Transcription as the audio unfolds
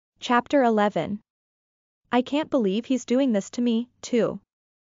Chapter 11. I can't believe he's doing this to me, too.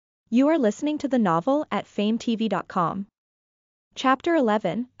 You are listening to the novel at famtv.info. Chapter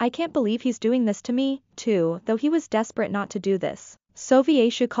 11. I can't believe he's doing this to me, too, though he was desperate not to do this.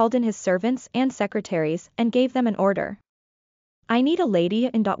 Josei called in his servants and secretaries and gave them an order. I need a lady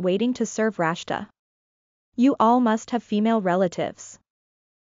in waiting to serve Rashta. You all must have female relatives.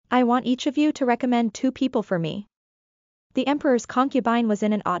 I want each of you to recommend 2 people for me. The emperor's concubine was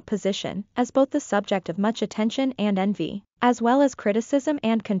in an odd position, as both the subject of much attention and envy, as well as criticism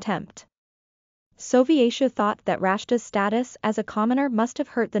and contempt. Josei thought that Rashta's status as a commoner must have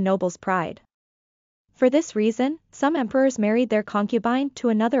hurt the noble's pride. For this reason, some emperors married their concubine to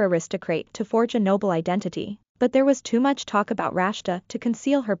another aristocrat to forge a noble identity, but there was too much talk about Rashta to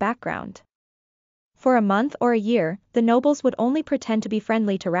conceal her background. For a month or a year, the nobles would only pretend to be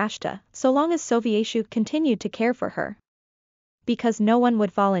friendly to Rashta, so long as Josei continued to care for her. Because no one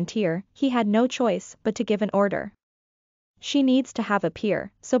would volunteer, he had no choice but to give an order. She needs to have a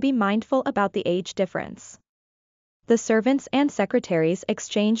peer, so be mindful about the age difference. The servants and secretaries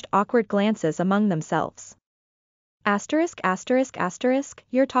exchanged awkward glances among themselves. ******,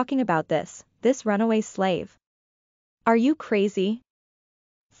 you're talking about this runaway slave. Are you crazy?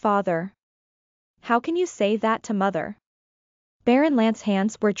 Father. How can you say that to mother? Baron Lance's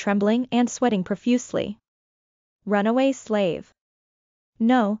hands were trembling and sweating profusely. Runaway slave.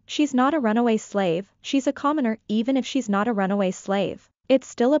 No, she's not a runaway slave, she's a commoner. Even if she's not a runaway slave, it's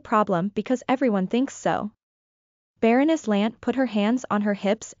still a problem because everyone thinks so. Baroness Lant put her hands on her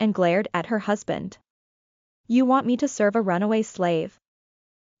hips and glared at her husband. You want me to serve a runaway slave?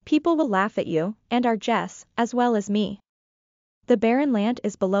 People will laugh at you, and our Jess, as well as me. The Baron Lant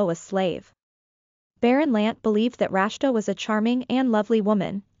is below a slave. Baron Lant believed that Rashta was a charming and lovely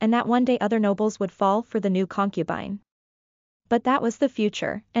woman, and that one day other nobles would fall for the new concubine. But that was the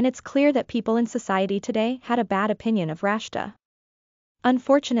future, and it's clear that people in society today had a bad opinion of Rashta.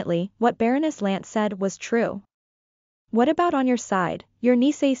 Unfortunately, what Baroness Lant said was true. What about on your side? Your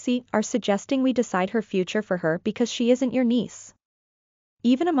nieces are suggesting we decide her future for her because she isn't your niece.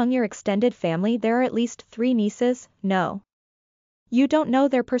 Even among your extended family there are at least 3 nieces. No. You don't know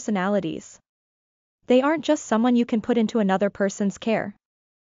their personalities. They aren't just someone you can put into another person's care.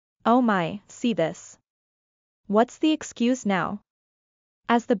 Oh my, see this. What's the excuse now?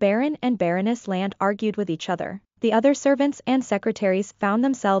 As the Baron and Baroness Lant argued with each other, the other servants and secretaries found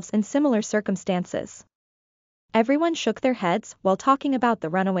themselves in similar circumstances. Everyone shook their heads while talking about the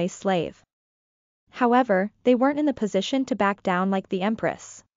runaway slave. However, they weren't in the position to back down like the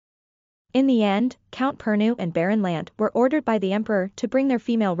Empress. In the end, Count Pernu and Baron Lant were ordered by the Emperor to bring their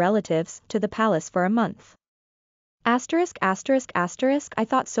female relatives to the palace for a month. *****, I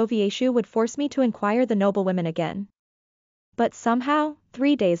thought Josei would force me to inquire the noblewomen again. But somehow,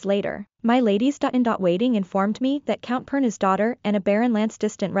 3 days later, my ladies in waiting informed me that Count Pernu's daughter and a Baron Lance's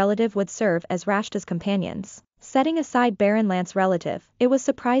distant relative would serve as Rashta's companions. Setting aside Baron Lance's relative, it was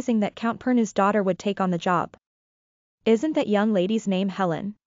surprising that Count Pernu's daughter would take on the job. Isn't that young lady's name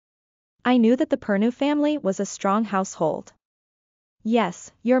Helen? I knew that the Pernu family was a strong household.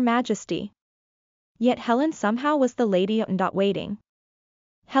 Yes, Your Majesty. Yet Helen somehow was the lady in waiting.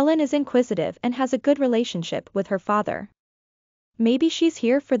 Helen is inquisitive and has a good relationship with her father. Maybe she's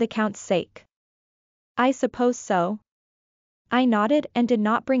here for the Count's sake. I suppose so. I nodded and did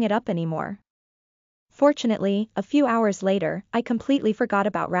not bring it up anymore. Fortunately, a few hours later, I completely forgot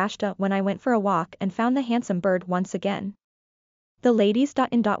about Rashta when I went for a walk and found the handsome bird once again. The ladies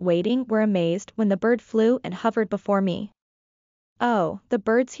in waiting were amazed when the bird flew and hovered before me. Oh, the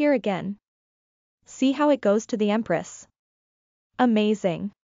bird's here again. See how it goes to the Empress.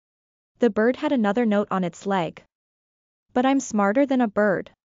 Amazing. The bird had another note on its leg. But I'm smarter than a bird.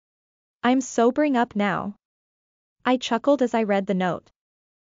 I'm sobering up now. I chuckled as I read the note.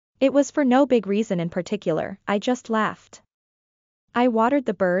 It was for no big reason in particular, I just laughed. I watered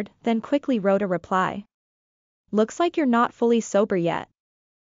the bird, then quickly wrote a reply. Looks like you're not fully sober yet.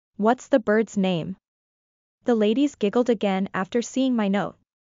 What's the bird's name? The ladies giggled again after seeing my note.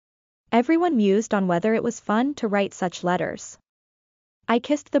 Everyone mused on whether it was fun to write such letters. I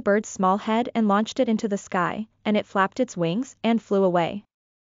kissed the bird's small head and launched it into the sky, and it flapped its wings and flew away.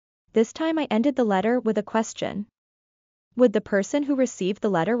 This time I ended the letter with a question. Would the person who received the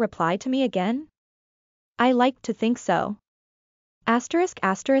letter reply to me again? I liked to think so.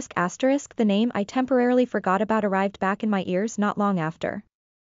 The name I temporarily forgot about arrived back in my ears not long after.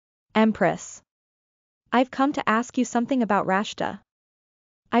 Empress. I've come to ask you something about Rashta.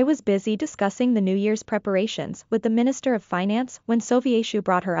 I was busy discussing the New Year's preparations with the Minister of Finance when Josei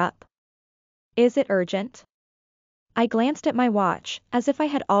brought her up. Is it urgent? I glanced at my watch, as if I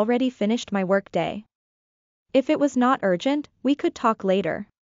had already finished my workday. If it was not urgent, we could talk later.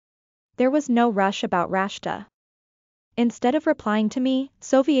 There was no rush about Rashta. Instead of replying to me,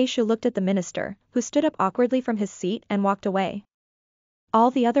 Sovieshu looked at the minister, who stood up awkwardly from his seat and walked away.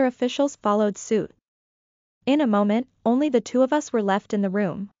 All the other officials followed suit. In a moment, only the two of us were left in the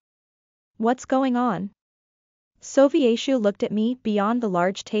room. What's going on? Sovieshu looked at me beyond the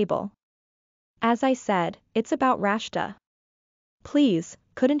large table. As I said, it's about Rashta. Please,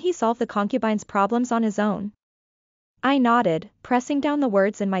 couldn't he solve the concubine's problems on his own? I nodded, pressing down the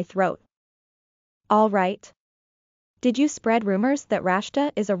words in my throat. All right. Did you spread rumors that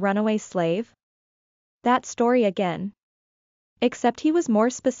Rashta is a runaway slave? That story again. Except he was more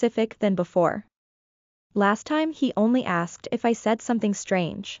specific than before. Last time he only asked if I said something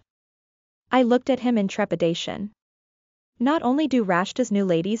strange. I looked at him in trepidation. Not only do Rashta's new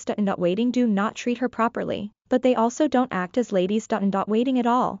ladies-in-waiting do not treat her properly, but they also don't act as ladies-in-waiting at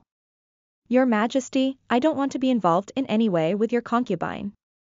all. Your Majesty, I don't want to be involved in any way with your concubine.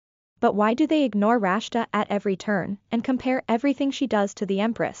 But why do they ignore Rashta at every turn, and compare everything she does to the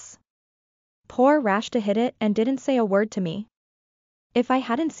Empress? Poor Rashta hid it and didn't say a word to me. If I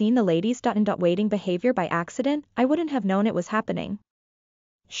hadn't seen the ladies-in-waiting behavior by accident, I wouldn't have known it was happening.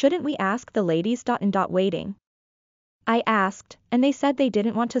 Shouldn't we ask the ladies-in-waiting? I asked, and they said they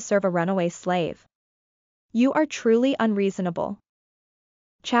didn't want to serve a runaway slave. You are truly unreasonable.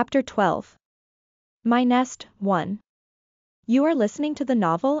 Chapter 12. My Nest, 1. You are listening to the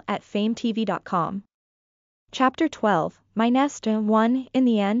novel at fametv.info. Chapter 12. My Nest, 1. In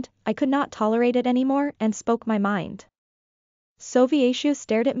the end, I could not tolerate it anymore and spoke my mind. Sovieshu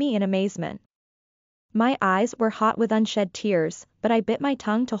stared at me in amazement. My eyes were hot with unshed tears, but I bit my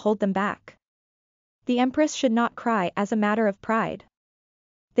tongue to hold them back. The Empress should not cry as a matter of pride.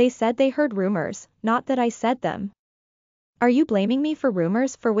 They said they heard rumors, not that I said them. Are you blaming me for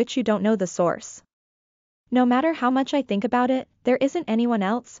rumors for which you don't know the source? No matter how much I think about it, there isn't anyone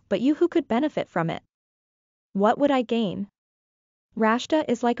else but you who could benefit from it. What would I gain? Rashta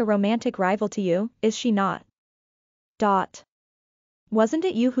is like a romantic rival to you, is she not? Wasn't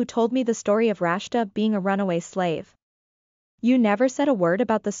it you who told me the story of Rashta being a runaway slave? You never said a word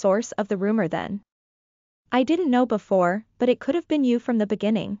about the source of the rumor then. I didn't know before, but it could have been you from the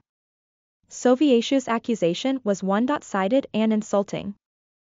beginning. Sovieshu's accusation was one-sided and insulting.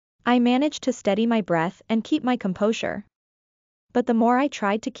 I managed to steady my breath and keep my composure. But the more I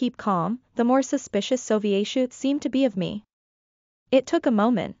tried to keep calm, the more suspicious Sovieshu seemed to be of me. It took a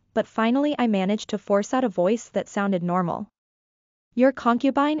moment, but finally I managed to force out a voice that sounded normal. Your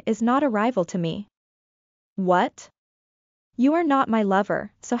concubine is not a rival to me. What? You are not my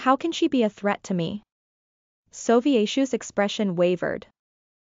lover, so how can she be a threat to me? Sovieshu's expression wavered.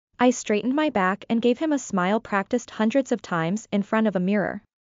 I straightened my back and gave him a smile practiced hundreds of times in front of a mirror.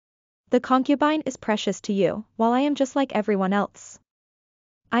 The concubine is precious to you, while I am just like everyone else.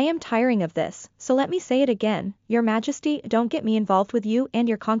 I am tiring of this, so let me say it again, Your Majesty, don't get me involved with you and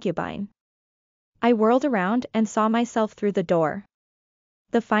your concubine. I whirled around and saw myself through the door.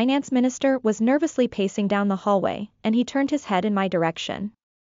 The finance minister was nervously pacing down the hallway, and he turned his head in my direction.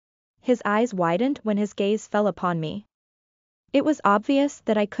 His eyes widened when his gaze fell upon me. It was obvious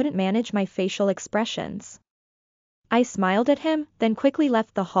that I couldn't manage my facial expressions. I smiled at him, then quickly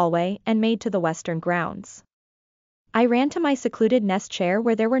left the hallway and made to the western grounds. I ran to my secluded nest chair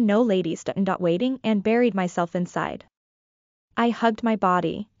where there were no ladies-waiting and buried myself inside. I hugged my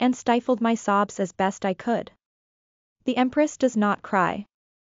body and stifled my sobs as best I could. The Empress does not cry.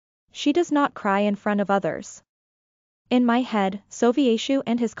 She does not cry in front of others. In my head, Sovieshu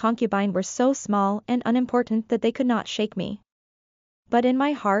and his concubine were so small and unimportant that they could not shake me. But in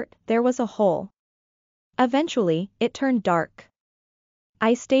my heart, there was a hole. Eventually, it turned dark.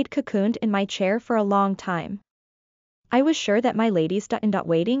 I stayed cocooned in my chair for a long time. I was sure that my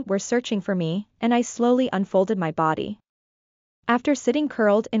ladies-in-waiting were searching for me, and I slowly unfolded my body. After sitting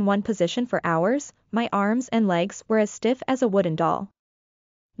curled in one position for hours, my arms and legs were as stiff as a wooden doll.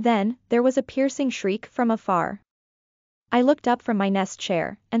 Then, there was a piercing shriek from afar. I looked up from my nest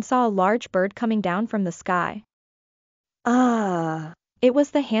chair, and saw a large bird coming down from the sky. Ah! It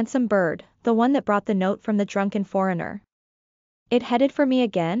was the handsome bird, the one that brought the note from the drunken foreigner. It headed for me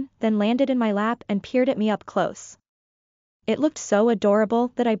again, then landed in my lap and peered at me up close. It looked so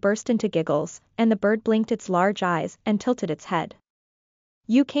adorable that I burst into giggles, and the bird blinked its large eyes and tilted its head.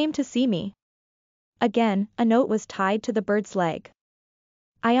 You came to see me. Again, a note was tied to the bird's leg.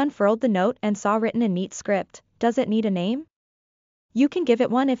 I unfurled the note and saw written in neat script, "Does it need a name? You can give it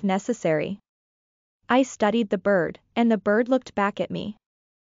one if necessary." I studied the bird, and the bird looked back at me.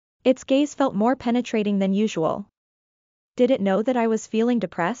 Its gaze felt more penetrating than usual. Did it know that I was feeling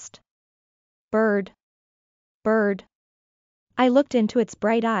depressed? Bird. Bird. I looked into its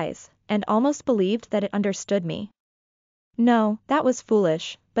bright eyes, and almost believed that it understood me. No, that was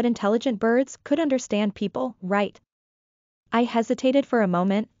foolish, but intelligent birds could understand people, right? I hesitated for a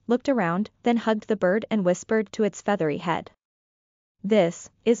moment, looked around, then hugged the bird and whispered to its feathery head. This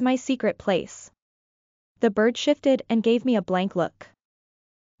is my secret place. The bird shifted and gave me a blank look.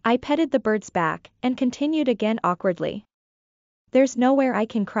 I petted the bird's back and continued again awkwardly. There's nowhere I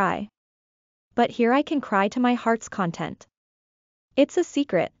can cry. But here I can cry to my heart's content. It's a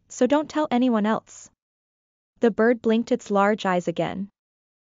secret, so don't tell anyone else. The bird blinked its large eyes again.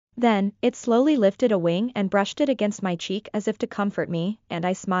 Then, it slowly lifted a wing and brushed it against my cheek as if to comfort me, and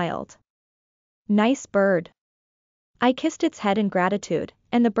I smiled. Nice bird. I kissed its head in gratitude,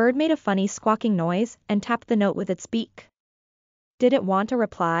 and the bird made a funny squawking noise and tapped the note with its beak. Did it want a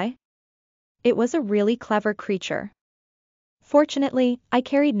reply? It was a really clever creature. Fortunately, I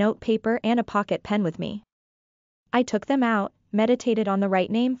carried note paper and a pocket pen with me. I took them out, meditated on the right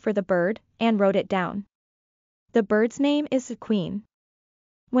name for the bird, and wrote it down. The bird's name is Queen.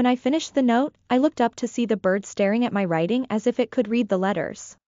 When I finished the note, I looked up to see the bird staring at my writing as if it could read the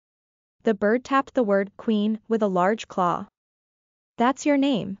letters. The bird tapped the word Queen with a large claw. That's your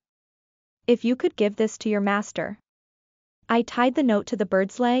name. If you could give this to your master. I tied the note to the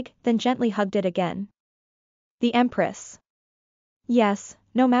bird's leg, then gently hugged it again. The Empress. Yes,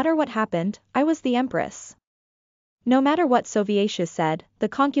 no matter what happened, I was the Empress. No matter what Sovietius said, the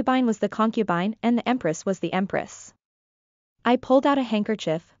concubine was the concubine and the Empress was the Empress. I pulled out a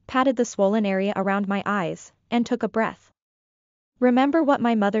handkerchief, patted the swollen area around my eyes, and took a breath. Remember what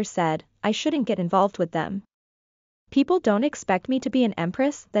my mother said, I shouldn't get involved with them. People don't expect me to be an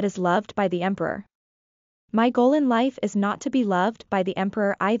empress that is loved by the emperor. My goal in life is not to be loved by the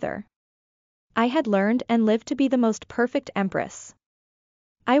emperor either. I had learned and lived to be the most perfect empress.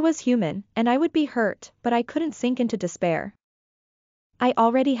 I was human, and I would be hurt, but I couldn't sink into despair. I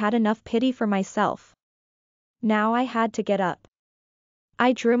already had enough pity for myself. Now I had to get up.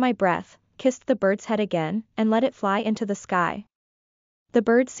 I drew my breath, kissed the bird's head again, and let it fly into the sky. The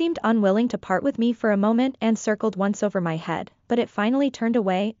bird seemed unwilling to part with me for a moment and circled once over my head, but it finally turned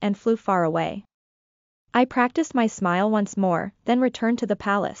away and flew far away. I practiced my smile once more, then returned to the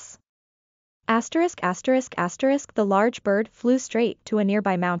palace. The large bird flew straight to a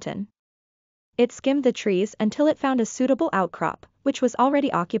nearby mountain. It skimmed the trees until it found a suitable outcrop, which was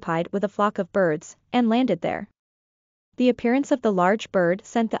already occupied with a flock of birds, and landed there. The appearance of the large bird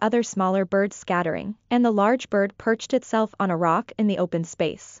sent the other smaller birds scattering, and the large bird perched itself on a rock in the open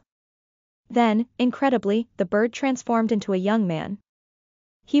space. Then, incredibly, the bird transformed into a young man.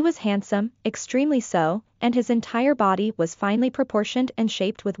 He was handsome, extremely so, and his entire body was finely proportioned and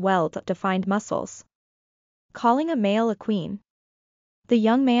shaped with well-defined muscles. Calling a male a queen. The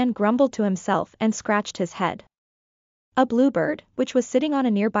young man grumbled to himself and scratched his head. A bluebird, which was sitting on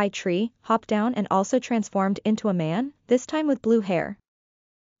a nearby tree, hopped down and also transformed into a man, this time with blue hair.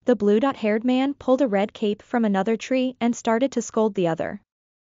 The blue-haired man pulled a red cape from another tree and started to scold the other.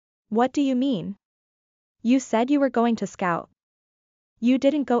 What do you mean? You said you were going to scout. You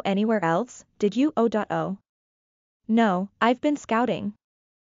didn't go anywhere else, did you? Oh. No, I've been scouting.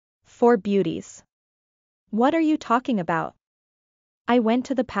 For beauties. What are you talking about? I went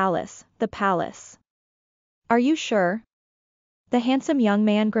to the palace. Are you sure? The handsome young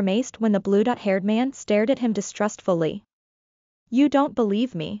man grimaced when the blue-haired man stared at him distrustfully. You don't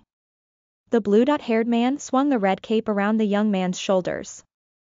believe me. The blue-haired man swung the red cape around the young man's shoulders.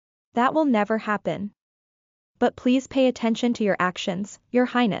 That will never happen. But please pay attention to your actions, Your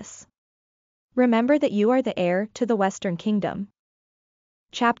Highness. Remember that you are the heir to the Western Kingdom.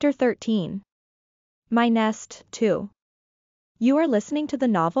 Chapter 13. My Nest, 2. You are listening to the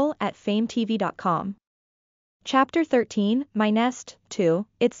novel at fametv.info. Chapter 13, My Nest, 2.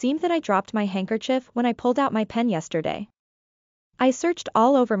 It seemed that I dropped my handkerchief when I pulled out my pen yesterday. I searched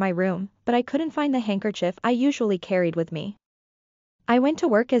all over my room, but I couldn't find the handkerchief I usually carried with me. I went to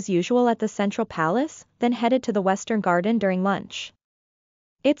work as usual at the Central Palace, then headed to the Western Garden during lunch.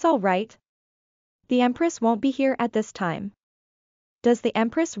 It's all right. The Empress won't be here at this time. Does the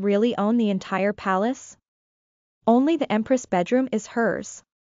Empress really own the entire palace? Only the Empress' bedroom is hers.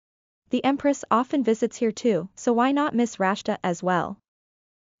 The Empress often visits here too, so why not Miss Rashta as well?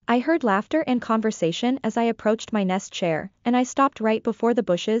 I heard laughter and conversation as I approached my nest chair, and I stopped right before the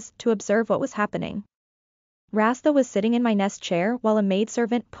bushes to observe what was happening. Rasta was sitting in my nest chair while a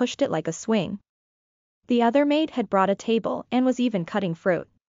maidservant pushed it like a swing. The other maid had brought a table and was even cutting fruit.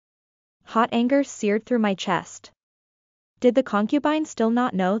 Hot anger seared through my chest. Did the concubine still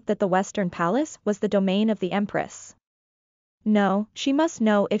not know that the Western Palace was the domain of the Empress? No, she must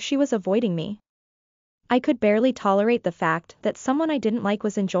know if she was avoiding me. I could barely tolerate the fact that someone I didn't like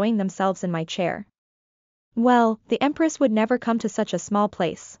was enjoying themselves in my chair. Well, the Empress would never come to such a small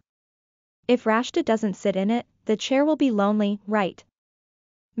place. If Rashta doesn't sit in it, the chair will be lonely, right?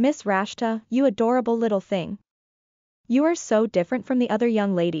 Miss Rashta, you adorable little thing. You are so different from the other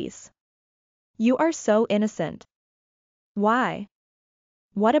young ladies. You are so innocent. Why?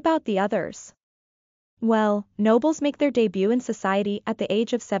 What about the others? Well, nobles make their debut in society at the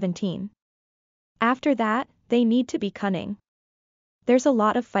age of 17. After that, they need to be cunning. There's a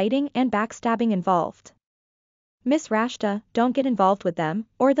lot of fighting and backstabbing involved. Miss Rashta, don't get involved with them,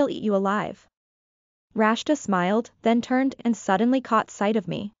 or they'll eat you alive. Rashta smiled, then turned and suddenly caught sight of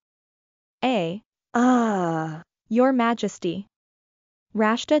me. Your Majesty.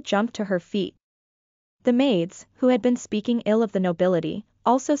 Rashta jumped to her feet. The maids, who had been speaking ill of the nobility,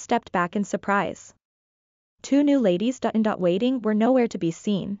 also stepped back in surprise. Two new ladies waiting were nowhere to be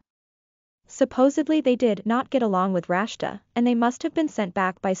seen. Supposedly they did not get along with Rashta, and they must have been sent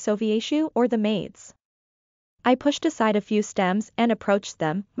back by Sovieshu or the maids. I pushed aside a few stems and approached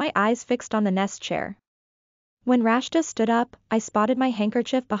them, my eyes fixed on the nest chair. When Rashta stood up, I spotted my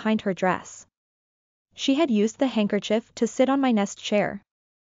handkerchief behind her dress. She had used the handkerchief to sit on my nest chair.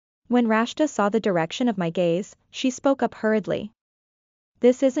 When Rashta saw the direction of my gaze, she spoke up hurriedly.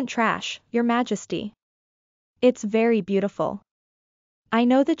 This isn't trash, Your Majesty. It's very beautiful. I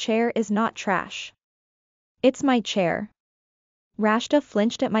know the chair is not trash. It's my chair. Rashta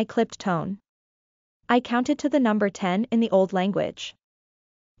flinched at my clipped tone. I counted to the number 10 in the old language.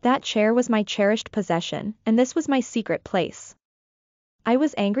 That chair was my cherished possession, and this was my secret place. I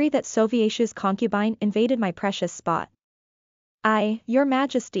was angry that Sovieshu's concubine invaded my precious spot. Your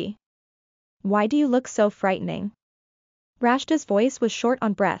Majesty. Why do you look so frightening? Rashta's voice was short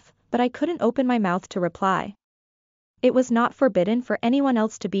on breath, but I couldn't open my mouth to reply. It was not forbidden for anyone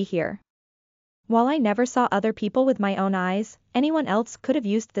else to be here. While I never saw other people with my own eyes, anyone else could have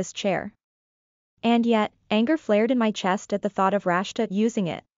used this chair. And yet, anger flared in my chest at the thought of Rashta using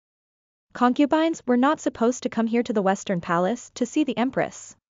it. Concubines were not supposed to come here to the Western Palace to see the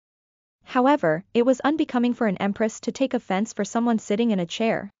Empress. However, it was unbecoming for an Empress to take offense for someone sitting in a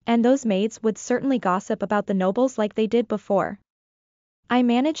chair, and those maids would certainly gossip about the nobles like they did before. I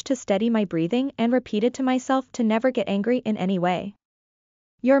managed to steady my breathing and repeated to myself to never get angry in any way.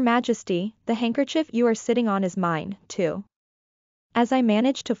 Your Majesty, the handkerchief you are sitting on is mine, too. As I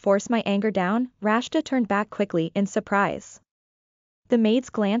managed to force my anger down, Rashta turned back quickly in surprise. The maids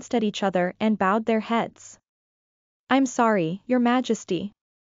glanced at each other and bowed their heads. I'm sorry, Your Majesty.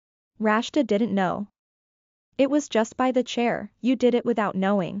 Rashta didn't know. It was just by the chair, you did it without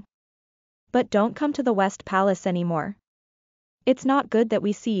knowing. But don't come to the West Palace anymore. It's not good that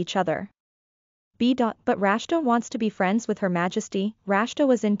we see each other. But Rashta wants to be friends with Her Majesty. Rashta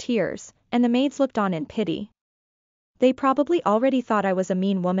was in tears, and the maids looked on in pity. They probably already thought I was a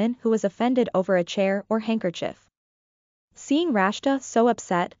mean woman who was offended over a chair or handkerchief. Seeing Rashta so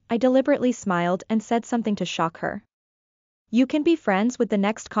upset, I deliberately smiled and said something to shock her. You can be friends with the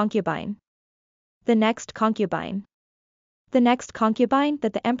next concubine. The next concubine. The next concubine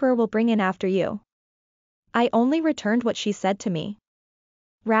that the Emperor will bring in after you. I only returned what she said to me.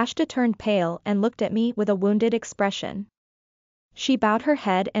 Rashta turned pale and looked at me with a wounded expression. She bowed her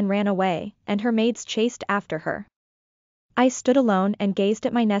head and ran away, and her maids chased after her. I stood alone and gazed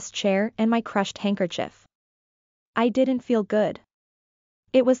at my nest chair and my crushed handkerchief. I didn't feel good.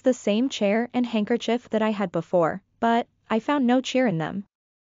 It was the same chair and handkerchief that I had before, but I found no cheer in them.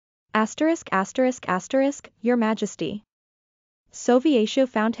 Your Majesty. Sovieshu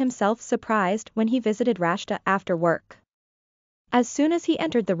found himself surprised when he visited Rashta after work. As soon as he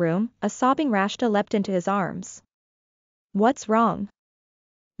entered the room, a sobbing Rashta leapt into his arms. What's wrong?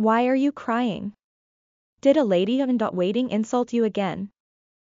 Why are you crying? Did a lady in waiting insult you again?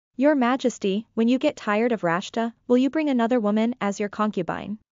 Your Majesty, when you get tired of Rashta, will you bring another woman as your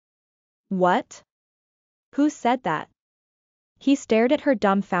concubine? What? Who said that? He stared at her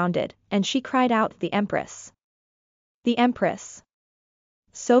dumbfounded, and she cried out, the Empress. The Empress.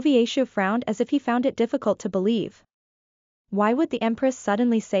 Sovieshu frowned as if he found it difficult to believe. Why would the Empress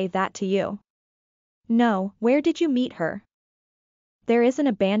suddenly say that to you? No, where did you meet her? There is an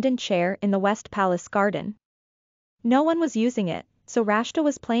abandoned chair in the West Palace garden. No one was using it, so Rashta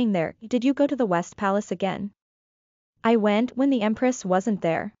was playing there. Did you go to the West Palace again? I went when the Empress wasn't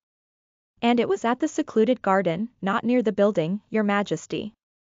there. And it was at the secluded garden, not near the building, Your Majesty.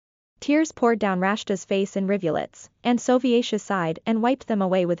 Tears poured down Rashta's face in rivulets, and Sovieshu sighed and wiped them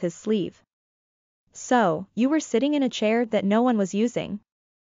away with his sleeve. So, you were sitting in a chair that no one was using.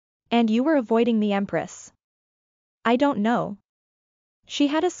 And you were avoiding the Empress. I don't know. She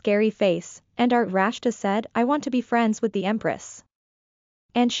had a scary face, and Rashta said I want to be friends with the Empress.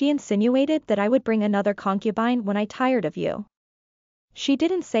 And she insinuated that I would bring another concubine when I tired of you. She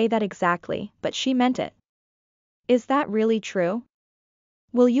didn't say that exactly, but she meant it. Is that really true?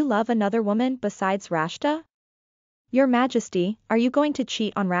 Will you love another woman besides Rashta? Your Majesty, are you going to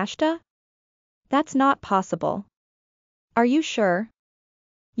cheat on Rashta? That's not possible. Are you sure?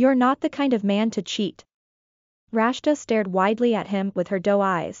 You're not the kind of man to cheat. Rashta stared widely at him with her doe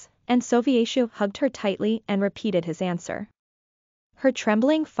eyes, and Sovieshu hugged her tightly and repeated his answer. Her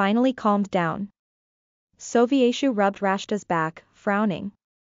trembling finally calmed down. Sovieshu rubbed Rashta's back, frowning.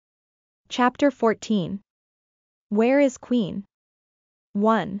 Chapter 14. Where is Queen?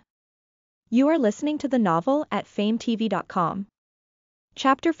 1. You are listening to the novel at fametv.info.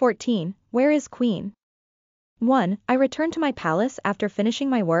 Chapter 14, Where is Queen? 1. I returned to my palace after finishing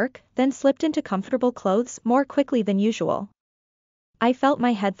my work, then slipped into comfortable clothes more quickly than usual. I felt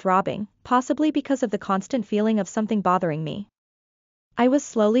my head throbbing, possibly because of the constant feeling of something bothering me. I was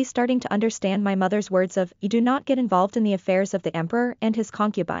slowly starting to understand my mother's words of, "You do not get involved in the affairs of the emperor and his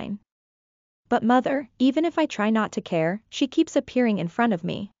concubine." But mother, even if I try not to care, she keeps appearing in front of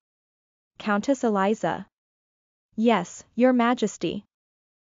me. Countess Eliza. Yes, Your Majesty.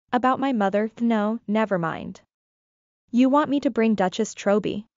 About my mother, no, never mind. You want me to bring Duchess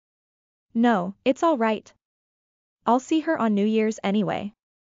Troby? No, it's all right. I'll see her on New Year's anyway.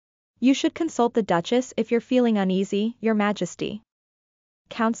 You should consult the Duchess if you're feeling uneasy, Your Majesty.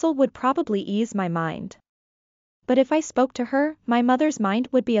 Counsel would probably ease my mind. But if I spoke to her, my mother's mind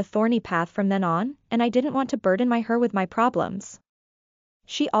would be a thorny path from then on, and I didn't want to burden her with my problems.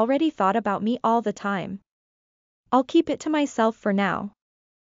 She already thought about me all the time. I'll keep it to myself for now.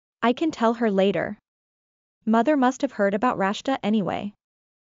 I can tell her later. Mother must have heard about Rashta anyway.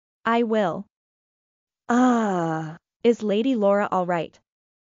 I will. Is Lady Laura all right?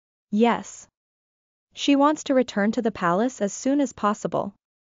 Yes. She wants to return to the palace as soon as possible.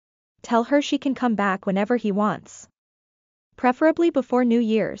 Tell her she can come back whenever he wants. Preferably before New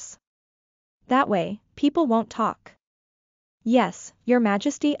Year's. That way, people won't talk. Yes, Your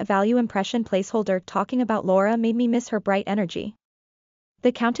Majesty, a value impression placeholder talking about Laura made me miss her bright energy.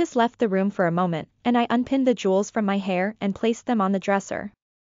 The Countess left the room for a moment, and I unpinned the jewels from my hair and placed them on the dresser.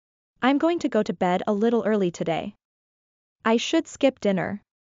 I'm going to go to bed a little early today. I should skip dinner.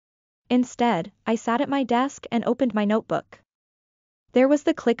 Instead, I sat at my desk and opened my notebook. There was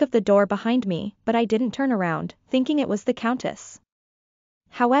the click of the door behind me, but I didn't turn around, thinking it was the Countess.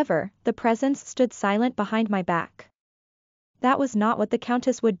 However, the presence stood silent behind my back. That was not what the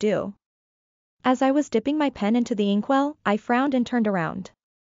Countess would do. As I was dipping my pen into the inkwell, I frowned and turned around.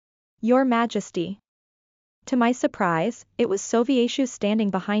 Your Majesty. To my surprise, it was Sovieshu standing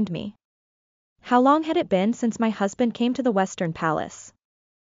behind me. How long had it been since my husband came to the Western Palace?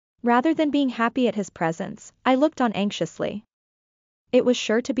 Rather than being happy at his presence, I looked on anxiously. It was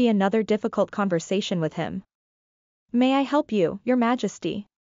sure to be another difficult conversation with him. May I help you, Your Majesty?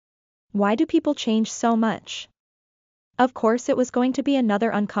 Why do people change so much? Of course it was going to be another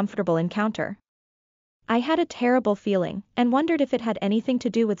uncomfortable encounter. I had a terrible feeling, and wondered if it had anything to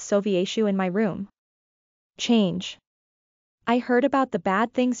do with Sovieshu in my room. Change. I heard about the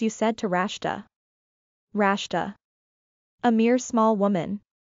bad things you said to Rashta. Rashta. A mere small woman.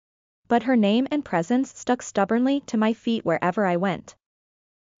 But her name and presence stuck stubbornly to my feet wherever I went.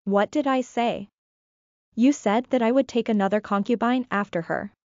 What did I say? You said that I would take another concubine after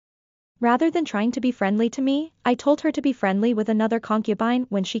her. Rather than trying to be friendly to me, I told her to be friendly with another concubine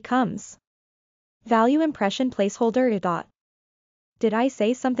when she comes. Value impression placeholder . Did I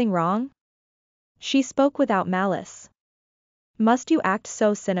say something wrong? She spoke without malice. Must you act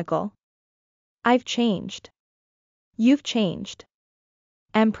so cynical? I've changed. You've changed.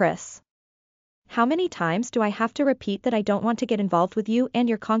 Empress. How many times do I have to repeat that I don't want to get involved with you and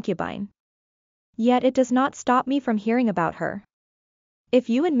your concubine? Yet it does not stop me from hearing about her. If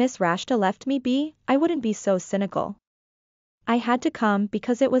you and Miss Rashta left me be, I wouldn't be so cynical. I had to come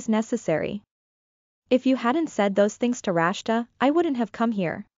because it was necessary. If you hadn't said those things to Rashta, I wouldn't have come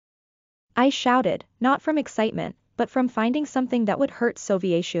here. I shouted, not from excitement, but from finding something that would hurt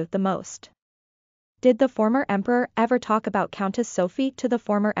Sovieshu the most. Did the former emperor ever talk about Countess Sophie to the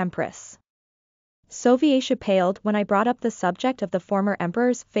former empress? Sovieshu paled when I brought up the subject of the former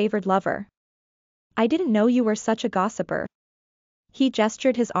emperor's favored lover. I didn't know you were such a gossiper. He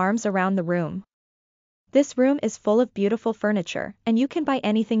gestured his arms around the room. This room is full of beautiful furniture, and you can buy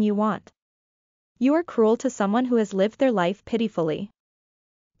anything you want. You are cruel to someone who has lived their life pitifully.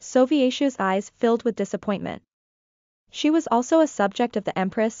 Sovieshu's eyes filled with disappointment. She was also a subject of the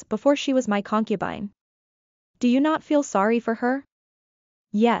Empress before she was my concubine. Do you not feel sorry for her?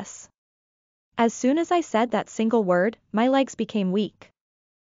 Yes. As soon as I said that single word, my legs became weak.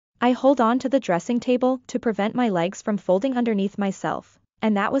 I hold on to the dressing table to prevent my legs from folding underneath myself,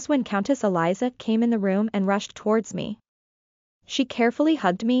 and that was when Countess Eliza came in the room and rushed towards me. She carefully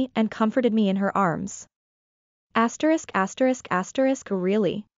hugged me and comforted me in her arms.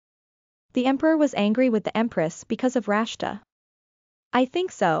 Really? The emperor was angry with the empress because of Rashta. I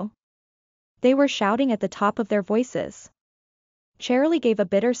think so. They were shouting at the top of their voices. Charlie gave a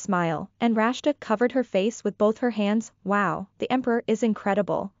bitter smile, and Rashta covered her face with both her hands. Wow, the emperor is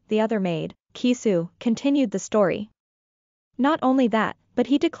incredible, the other maid, Kisu, continued the story. Not only that, but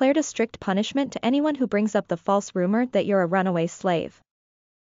he declared a strict punishment to anyone who brings up the false rumor that you're a runaway slave.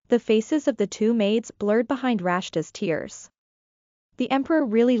 The faces of the two maids blurred behind Rashta's tears. The emperor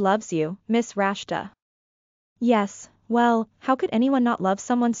really loves you, Miss Rashta. Yes, well, how could anyone not love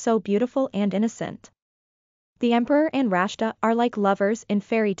someone so beautiful and innocent? The emperor and Rashta are like lovers in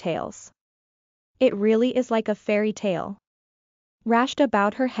fairy tales. It really is like a fairy tale. Rashta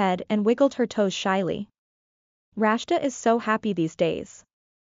bowed her head and wiggled her toes shyly. Rashta is so happy these days.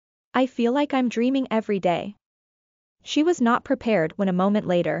 I feel like I'm dreaming every day. She was not prepared when a moment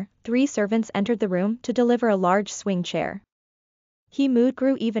later, 3 servants entered the room to deliver a large swing chair. His mood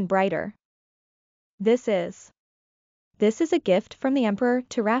grew even brighter. This is a gift from the emperor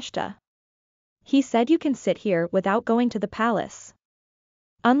to Rashta. He said you can sit here without going to the palace.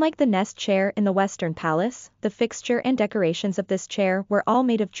 Unlike the nest chair in the Western Palace, the fixture and decorations of this chair were all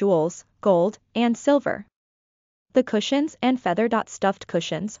made of jewels, gold, and silver. The cushions and feather-stuffed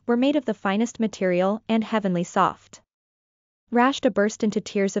cushions were made of the finest material and heavenly soft. Rashta burst into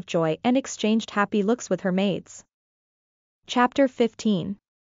tears of joy and exchanged happy looks with her maids. Chapter 15.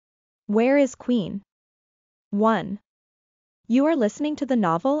 Where is Queen? 1. You are listening to the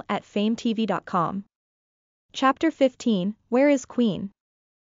novel at famtv.info. Chapter 15, Where is Queen?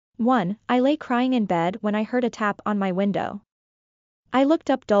 1. I lay crying in bed when I heard a tap on my window. I looked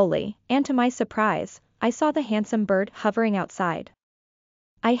up dully, and to my surprise, I saw the handsome bird hovering outside.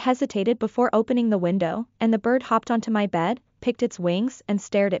 I hesitated before opening the window, and the bird hopped onto my bed, picked its wings, and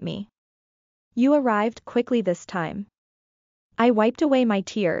stared at me. You arrived quickly this time. I wiped away my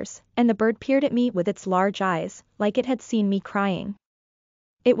tears, and the bird peered at me with its large eyes, like it had seen me crying.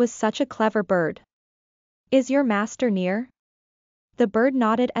 It was such a clever bird. Is your master near? The bird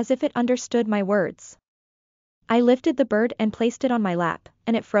nodded as if it understood my words. I lifted the bird and placed it on my lap,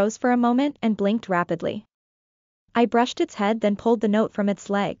 and it froze for a moment and blinked rapidly. I brushed its head, then pulled the note from its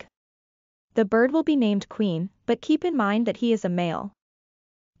leg. The bird will be named Queen, but keep in mind that he is a male.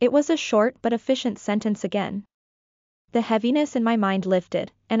 It was a short but efficient sentence again. The heaviness in my mind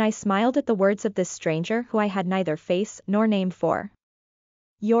lifted, and I smiled at the words of this stranger who I had neither face nor name for.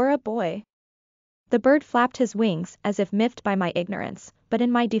 You're a boy. The bird flapped his wings as if miffed by my ignorance, but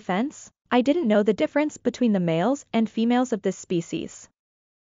in my defense, I didn't know the difference between the males and females of this species.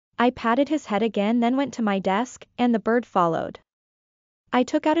 I patted his head again, then went to my desk, and the bird followed. I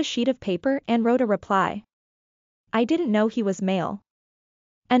took out a sheet of paper and wrote a reply. I didn't know he was male.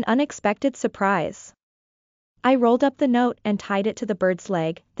 An unexpected surprise. I rolled up the note and tied it to the bird's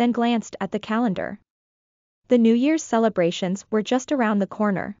leg, then glanced at the calendar. The New Year's celebrations were just around the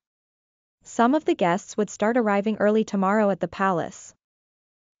corner. Some of the guests would start arriving early tomorrow at the palace.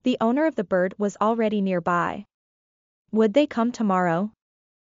 The owner of the bird was already nearby. Would they come tomorrow?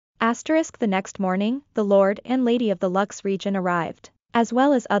 The next morning, the Lord and Lady of the Lux region arrived, as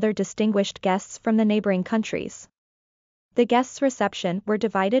well as other distinguished guests from the neighboring countries. The guests' reception were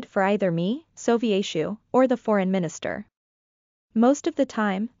divided for either me, Sovietshu, or the foreign minister. Most of the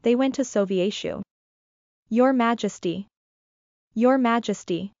time, they went to Sovietshu. Your Majesty. Your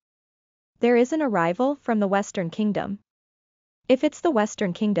Majesty. There is an arrival from the Western Kingdom. If it's the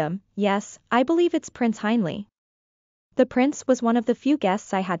Western Kingdom, yes, I believe it's Prince Heinle. The prince was one of the few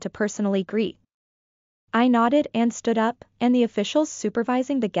guests I had to personally greet. I nodded and stood up, and the officials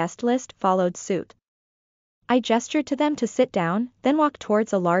supervising the guest list followed suit. I gestured to them to sit down, then walked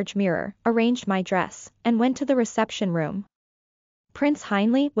towards a large mirror, arranged my dress, and went to the reception room. Prince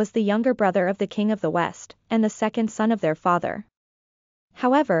Heinle was the younger brother of the King of the West, and the second son of their father.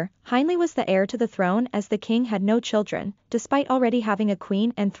 However, Heinle was the heir to the throne as the king had no children, despite already having a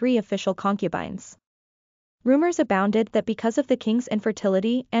queen and 3 official concubines. Rumors abounded that because of the king's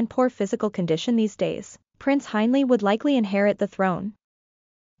infertility and poor physical condition these days, Prince Heinle would likely inherit the throne.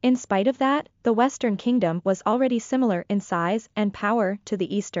 In spite of that, the Western Kingdom was already similar in size and power to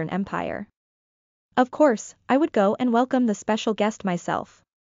the Eastern Empire. Of course, I would go and welcome the special guest myself.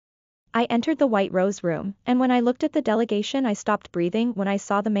 I entered the White Rose room, and when I looked at the delegation I stopped breathing when I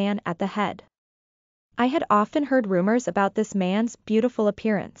saw the man at the head. I had often heard rumors about this man's beautiful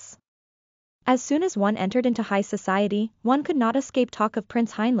appearance. As soon as one entered into high society, one could not escape talk of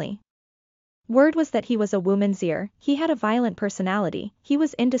Prince Heinle. Word was that he was a woman'seer, he had a violent personality, he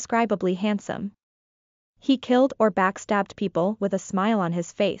was indescribably handsome. He killed or backstabbed people with a smile on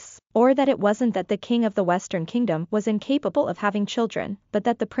his face, or that it wasn't that the king of the Western Kingdom was incapable of having children, but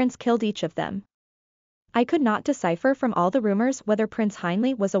that the prince killed each of them. I could not decipher from all the rumors whether Prince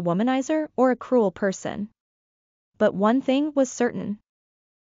Heinle was a womanizer or a cruel person. But one thing was certain.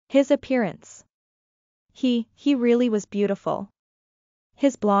 His appearance. He really was beautiful.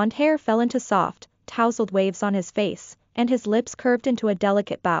 His blonde hair fell into soft, tousled waves on his face, and his lips curved into a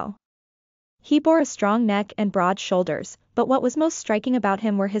delicate bow. He bore a strong neck and broad shoulders, but what was most striking about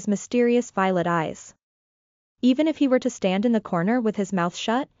him were his mysterious violet eyes. Even if he were to stand in the corner with his mouth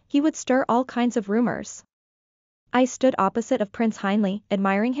shut, he would stir all kinds of rumors. I stood opposite of Prince Heinle,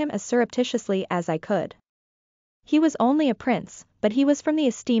 admiring him as surreptitiously as I could. He was only a prince, but he was from the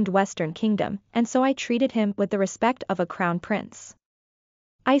esteemed Western Kingdom, and so I treated him with the respect of a crown prince.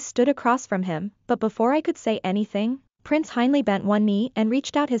 I stood across from him, but before I could say anything, Prince Heinle bent one knee and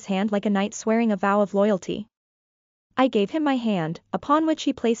reached out his hand like a knight swearing a vow of loyalty. I gave him my hand, upon which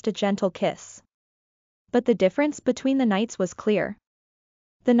he placed a gentle kiss. But the difference between the knights was clear.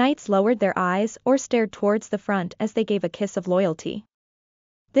 The knights lowered their eyes or stared towards the front as they gave a kiss of loyalty.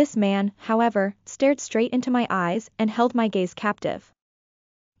 This man, however, stared straight into my eyes and held my gaze captive.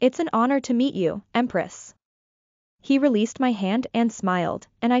 "It's an honor to meet you, Empress." He released my hand and smiled,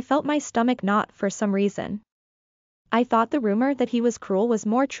 and I felt my stomach knot for some reason. I thought the rumor that he was cruel was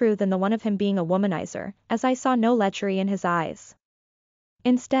more true than the one of him being a womanizer, as I saw no lechery in his eyes.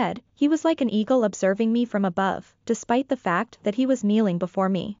 Instead, he was like an eagle observing me from above, despite the fact that he was kneeling before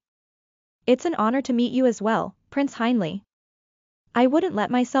me. "It's an honor to meet you as well, Prince Heinle." I wouldn't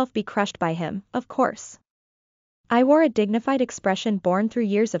let myself be crushed by him, of course. I wore a dignified expression born through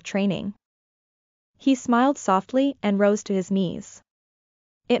years of training. He smiled softly and rose to his knees.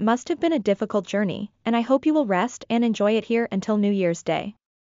 "It must have been a difficult journey, and I hope you will rest and enjoy it here until New Year's Day.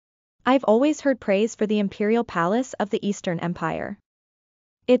 I've always heard praise for the imperial palace of the Eastern Empire.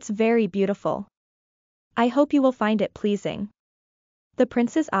 It's very beautiful. I hope you will find it pleasing." The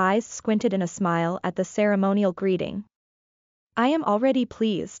prince's eyes squinted in a smile at the ceremonial greeting. "I am already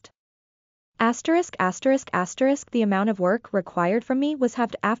pleased. *******. The amount of work required from me was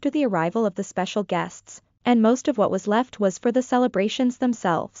halved after the arrival of the special guests, and most of what was left was for the celebrations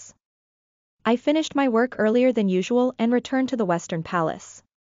themselves. I finished my work earlier than usual and returned to the Western Palace.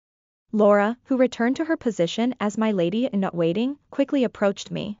 Laura, who returned to her position as my lady-in-waiting, quickly approached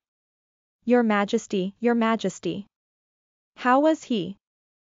me. Your Majesty, Your Majesty. How was he?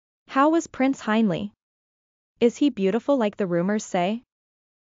 How was Prince Heinle? Is he beautiful like the rumors say?"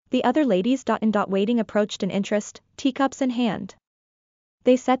 The other ladies-in-waiting approached in interest, teacups in hand.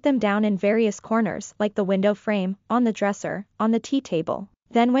 They set them down in various corners like the window frame, on the dresser, on the tea table,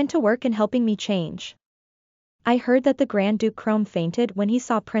 then went to work in helping me change. I heard that the Grand Duke Chrome fainted when he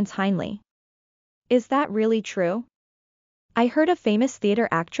saw Prince Heinle. Is that really true? I heard a famous theater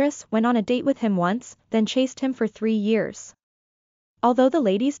actress went on a date with him once, then chased him for 3 years. Although the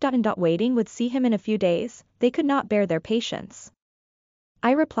ladies-in-waiting would see him in a few days, they could not bear their patience.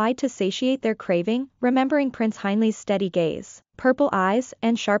 I replied to satiate their craving, remembering Prince Heinle's steady gaze, purple eyes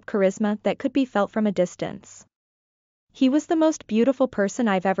and sharp charisma that could be felt from a distance. He was the most beautiful person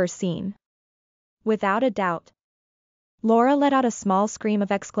I've ever seen. Without a doubt. Laura let out a small scream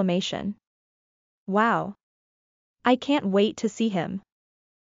of exclamation. Wow. I can't wait to see him.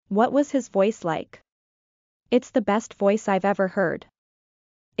 What was his voice like? It's the best voice I've ever heard.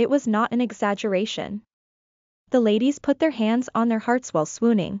 It was not an exaggeration. The ladies put their hands on their hearts while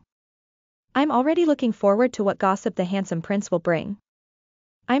swooning. I'm already looking forward to what gossip the handsome prince will bring.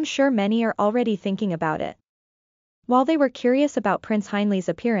 I'm sure many are already thinking about it. While they were curious about Prince Heinle's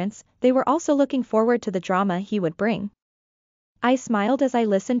appearance, they were also looking forward to the drama he would bring. I smiled as I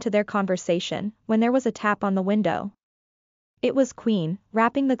listened to their conversation, when there was a tap on the window. It was Queen,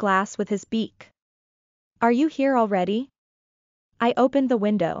 rapping the glass with his beak. Are you here already? I opened the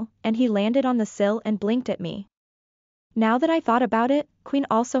window, and he landed on the sill and blinked at me. Now that I thought about it, Queen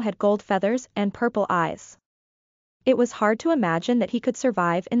also had gold feathers and purple eyes. It was hard to imagine that he could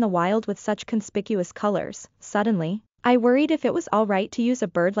survive in the wild with such conspicuous colors. Suddenly, I worried if it was all right to use a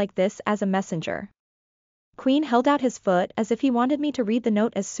bird like this as a messenger. Queen held out his foot as if he wanted me to read the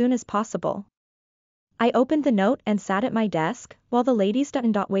note as soon as possible. I opened the note and sat at my desk, while the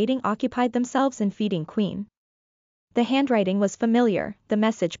ladies-in-waiting occupied themselves in feeding Queen. The handwriting was familiar, the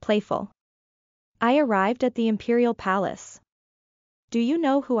message playful. I arrived at the Imperial Palace. Do you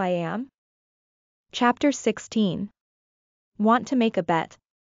know who I am? Chapter 16. Want to make a bet?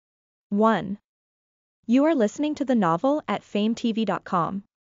 1. You are listening to the novel at famtv.info.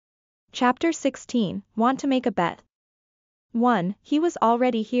 Chapter 16. Want to make a bet? 1. He was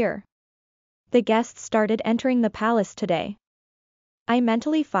already here. The guests started entering the palace today. I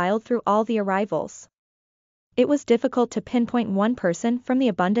mentally filed through all the arrivals. It was difficult to pinpoint one person from the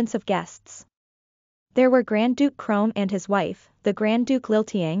abundance of guests. There were Grand Duke Chrome and his wife, the Grand Duke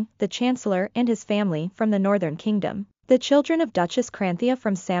Liltiang, the Chancellor and his family from the Northern Kingdom, the children of Duchess Cranthea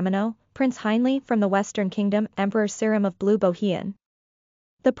from Samino, Prince Heinley from the Western Kingdom, Emperor Sirim of Blue Bohemian.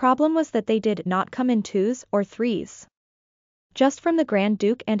 The problem was that they did not come in twos or threes. Just from the Grand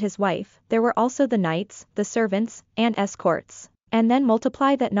Duke and his wife, there were also the knights, the servants, and escorts, and then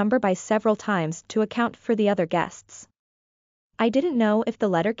multiply that number by several times to account for the other guests. I didn't know if the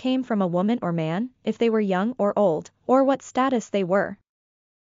letter came from a woman or man, if they were young or old, or what status they were.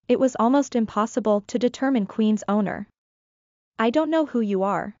 It was almost impossible to determine Queen's owner. I don't know who you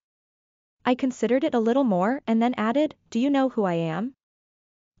are. I considered it a little more and then added, do you know who I am?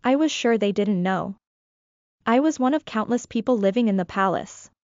 I was sure they didn't know. I was one of countless people living in the palace.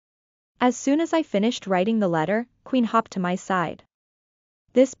 As soon as I finished writing the letter, Queen hopped to my side.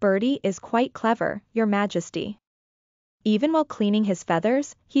 This birdie is quite clever, Your Majesty. Even while cleaning his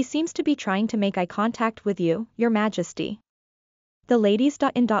feathers, he seems to be trying to make eye contact with you, Your Majesty. The ladies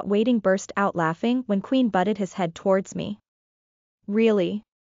in waiting burst out laughing when Queen butted his head towards me. Really?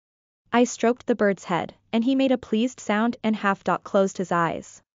 I stroked the bird's head, and he made a pleased sound and half closed his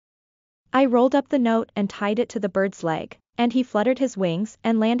eyes. I rolled up the note and tied it to the bird's leg, and he fluttered his wings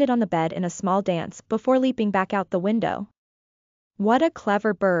and landed on the bed in a small dance before leaping back out the window. What a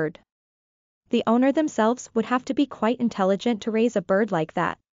clever bird. The owner themselves would have to be quite intelligent to raise a bird like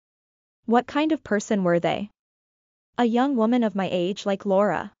that. What kind of person were they? A young woman of my age like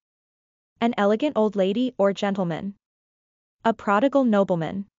Laura? An elegant old lady or gentleman? A prodigal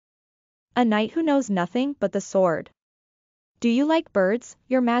nobleman? A knight who knows nothing but the sword? Do you like birds,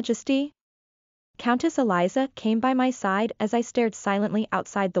 Your Majesty? Countess Eliza came by my side as I stared silently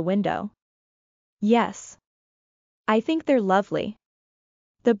outside the window. Yes. I think they're lovely.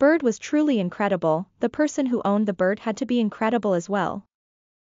 The bird was truly incredible, the person who owned the bird had to be incredible as well.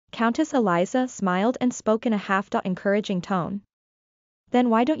 Countess Eliza smiled and spoke in a half-encouraging tone.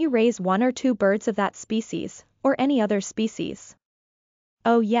 Then why don't you raise 1 or 2 birds of that species, or any other species?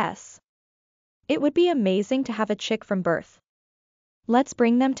 Oh yes. It would be amazing to have a chick from birth. Let's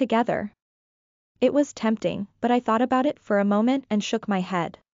bring them together. It was tempting, but I thought about it for a moment and shook my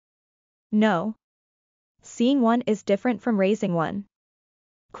head. No. Seeing one is different from raising one.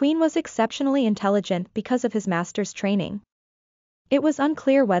 Queen was exceptionally intelligent because of his master's training. It was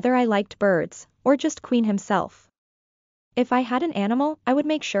unclear whether I liked birds, or just Queen himself. If I had an animal, I would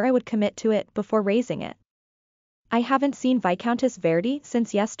make sure I would commit to it before raising it. I haven't seen Viscountess Verdi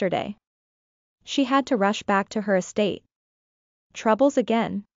since yesterday. She had to rush back to her estate. Troubles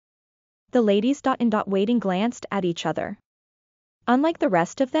again. The ladies in waiting glanced at each other. Unlike the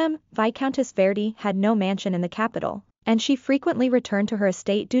rest of them, Viscountess Verdi had no mansion in the capital, and she frequently returned to her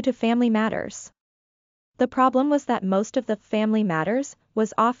estate due to family matters. The problem was that most of the family matters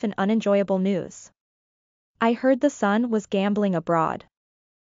was often unenjoyable news. I heard the son was gambling abroad.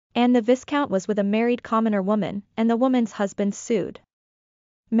 And the Viscount was with a married commoner woman, and the woman's husband sued.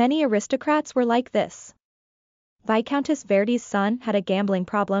 Many aristocrats were like this. Viscountess Verdi's son had a gambling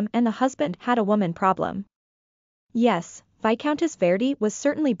problem and the husband had a woman problem. Yes, Viscountess Verdi was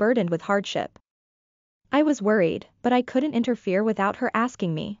certainly burdened with hardship. I was worried, but I couldn't interfere without her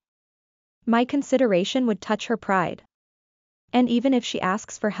asking me. My consideration would touch her pride. And even if she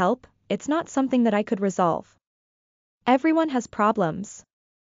asks for help, it's not something that I could resolve. Everyone has problems.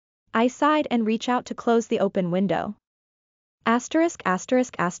 I sighed and reached out to close the open window.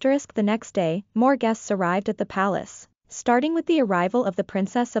 The next day, more guests arrived at the palace, starting with the arrival of the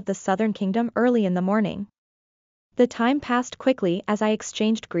Princess of the Southern Kingdom early in the morning. The time passed quickly as I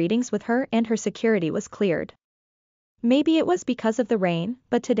exchanged greetings with her and her security was cleared. Maybe it was because of the rain,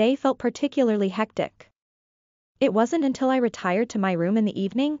 but today felt particularly hectic. It wasn't until I retired to my room in the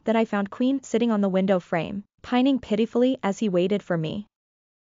evening that I found Queen sitting on the window frame, pining pitifully as he waited for me.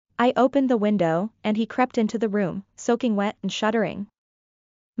 I opened the window, and he crept into the room, soaking wet and shuddering.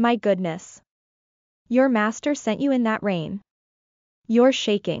 My goodness. Your master sent you in that rain. You're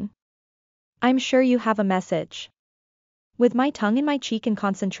shaking. I'm sure you have a message. With my tongue in my cheek in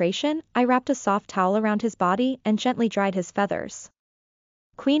concentration, I wrapped a soft towel around his body and gently dried his feathers.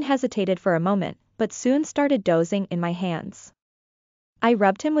 Queen hesitated for a moment, but soon started dozing in my hands. I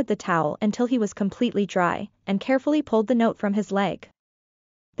rubbed him with the towel until he was completely dry, and carefully pulled the note from his leg.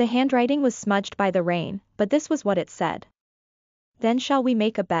 The handwriting was smudged by the rain, but this was what it said. Then shall we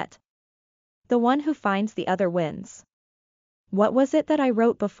make a bet? The one who finds the other wins. What was it that I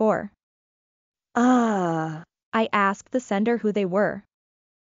wrote before? I asked the sender who they were.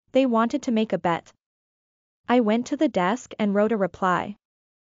 They wanted to make a bet. I went to the desk and wrote a reply.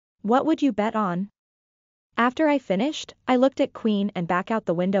 What would you bet on? After I finished, I looked at Queen and back out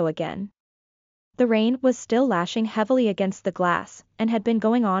the window again. The rain was still lashing heavily against the glass, and had been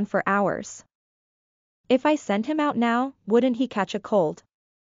going on for hours. If I sent him out now, wouldn't he catch a cold?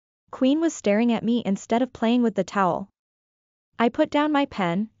 Queen was staring at me instead of playing with the towel. I put down my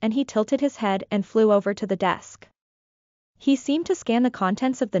pen, and he tilted his head and flew over to the desk. He seemed to scan the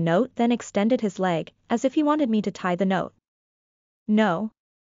contents of the note, then extended his leg, as if he wanted me to tie the note. No.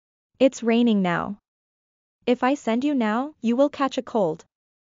 It's raining now. If I send you now, you will catch a cold.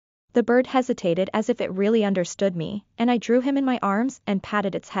 The bird hesitated as if it really understood me, and I drew him in my arms and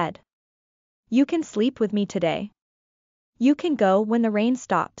patted its head. You can sleep with me today. You can go when the rain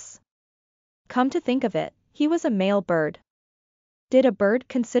stops. Come to think of it, he was a male bird. Did a bird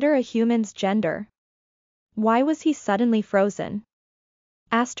consider a human's gender? Why was he suddenly frozen?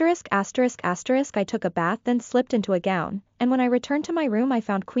 I took a bath, then slipped into a gown, and when I returned to my room I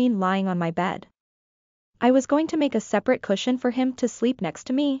found Queen lying on my bed. I was going to make a separate cushion for him to sleep next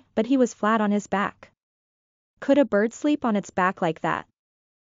to me, but he was flat on his back. Could a bird sleep on its back like that?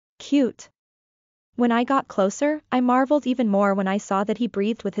 Cute. When I got closer, I marveled even more when I saw that he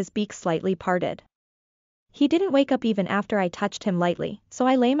breathed with his beak slightly parted. He didn't wake up even after I touched him lightly, so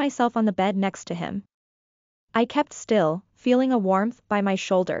I lay myself on the bed next to him. I kept still, feeling a warmth by my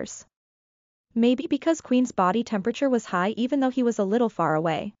shoulders. Maybe because Queen's body temperature was high even though he was a little far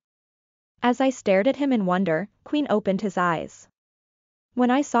away. As I stared at him in wonder, Queen opened his eyes.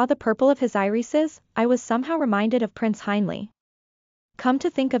 When I saw the purple of his irises, I was somehow reminded of Prince Heinlein. Come to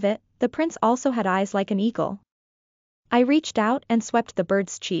think of it, the prince also had eyes like an eagle. I reached out and swept the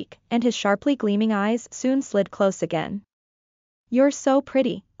bird's cheek, and his sharply gleaming eyes soon slid close again. You're so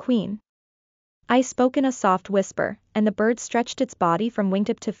pretty, Queen. I spoke in a soft whisper, and the bird stretched its body from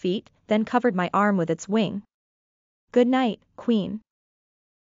wingtip to feet, then covered my arm with its wing. Good night, Queen.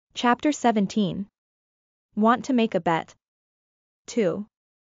 Chapter 17. Want to make a bet? 2.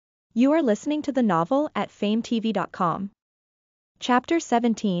 You are listening to the novel at fametv.info. Chapter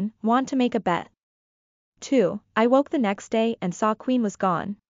 17. Want to make a bet? 2. I woke the next day and saw Queen was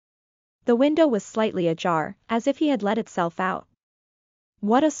gone. The window was slightly ajar, as if he had let itself out.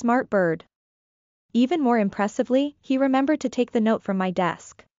 What a smart bird. Even more impressively, he remembered to take the note from my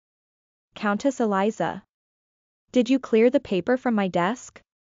desk. Countess Eliza. Did you clear the paper from my desk?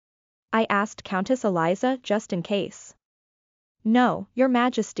 I asked Countess Eliza just in case. No, Your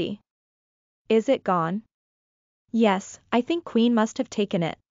Majesty. Is it gone? Yes, I think Queen must have taken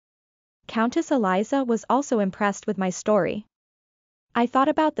it. Countess Eliza was also impressed with my story. I thought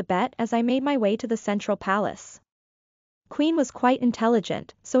about the bet as I made my way to the central palace. Queen was quite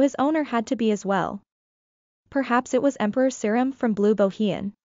intelligent, so his owner had to be as well. Perhaps it was Emperor Sirim from Blue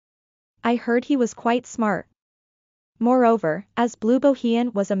Bohemian. I heard he was quite smart. Moreover, as Blue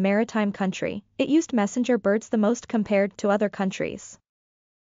Bohemian was a maritime country, it used messenger birds the most compared to other countries.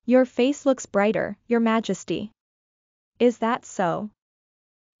 Your face looks brighter, Your Majesty. Is that so?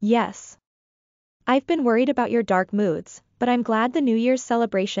 Yes. I've been worried about your dark moods, but I'm glad the New Year's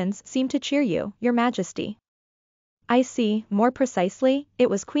celebrations seem to cheer you, Your Majesty. I see, more precisely, it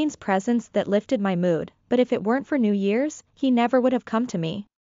was Queen's presence that lifted my mood, but if it weren't for New Year's, he never would have come to me.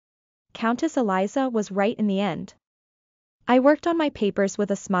 Countess Eliza was right in the end. I worked on my papers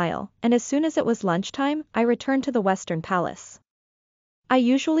with a smile, and as soon as it was lunchtime, I returned to the Western Palace. I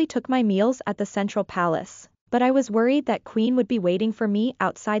usually took my meals at the Central Palace, but I was worried that Queen would be waiting for me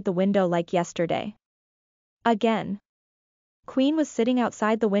outside the window like yesterday. Again. Queen was sitting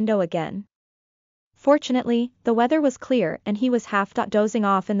outside the window again. Fortunately, the weather was clear and he was half dozing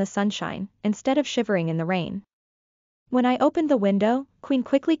off in the sunshine, instead of shivering in the rain. When I opened the window, Queen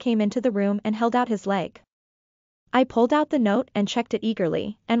quickly came into the room and held out his leg. I pulled out the note and checked it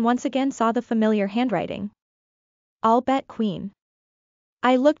eagerly, and once again saw the familiar handwriting. I'll bet Queen.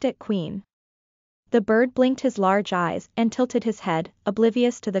 I looked at Queen. The bird blinked his large eyes and tilted his head,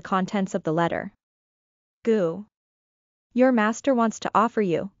 oblivious to the contents of the letter. Goo. Your master wants to offer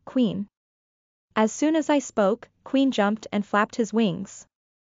you, Queen. As soon as I spoke, Queen jumped and flapped his wings.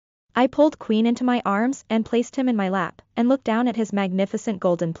 I pulled Queen into my arms and placed him in my lap, and looked down at his magnificent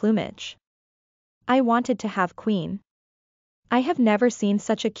golden plumage. I wanted to have Queen. I have never seen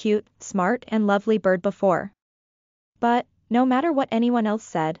such a cute, smart and lovely bird before. But, no matter what anyone else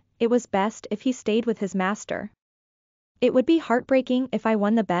said, it was best if he stayed with his master. It would be heartbreaking if I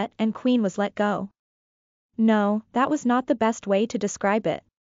won the bet and Queen was let go. No, that was not the best way to describe it.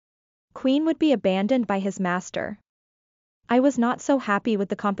 Queen would be abandoned by his master. I was not so happy with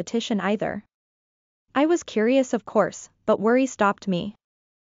the competition either. I was curious of course, but worry stopped me.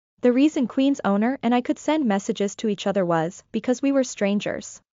 The reason Queen's owner and I could send messages to each other was because we were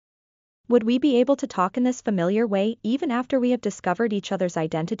strangers. Would we be able to talk in this familiar way even after we have discovered each other's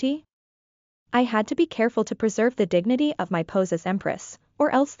identity? I had to be careful to preserve the dignity of my pose as Empress,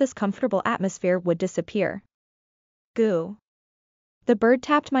 or else this comfortable atmosphere would disappear. Goo. The bird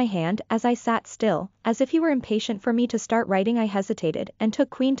tapped my hand as I sat still, as if he were impatient for me to start writing. I hesitated and took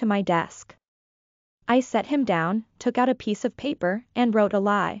Queen to my desk. I set him down, took out a piece of paper, and wrote a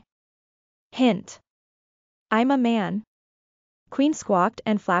lie. Hint. I'm a man. Queen squawked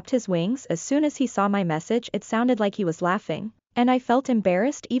and flapped his wings as soon as he saw my message. It sounded like he was laughing, and I felt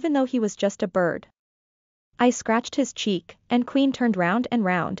embarrassed even though he was just a bird. I scratched his cheek, and Queen turned round and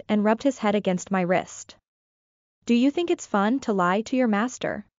rubbed his head against my wrist. Do you think it's fun to lie to your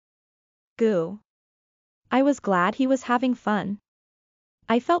master? Goo. I was glad he was having fun.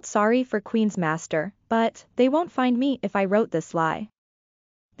 I felt sorry for Queen's master, but they won't find me if I wrote this lie.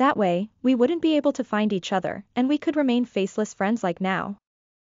 That way, we wouldn't be able to find each other, and we could remain faceless friends like now.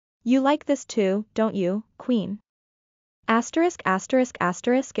 You like this too, don't you, Queen? Asterisk asterisk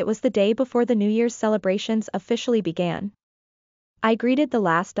asterisk. It was the day before the New Year's celebrations officially began. I greeted the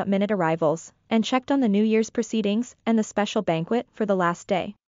last-minute arrivals, and checked on the New Year's proceedings and the special banquet for the last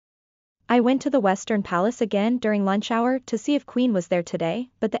day. I went to the Western Palace again during lunch hour to see if Queen was there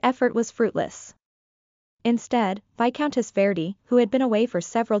today, but the effort was fruitless. Instead, Viscountess Verdi, who had been away for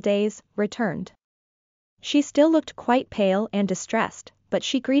several days, returned. She still looked quite pale and distressed, but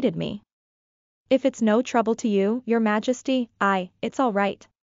she greeted me. If it's no trouble to you, Your Majesty, it's all right.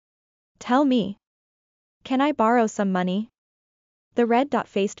 Tell me. Can I borrow some money? The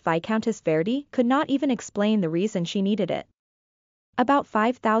red-faced Viscountess Verdi could not even explain the reason she needed it. About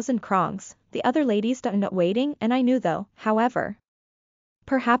 5,000 krongs, the other ladies not waiting, and I knew though, however.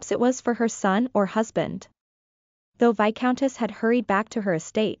 Perhaps it was for her son or husband. Though Viscountess had hurried back to her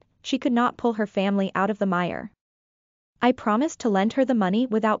estate, she could not pull her family out of the mire. I promised to lend her the money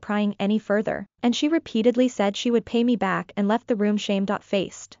without prying any further, and she repeatedly said she would pay me back and left the room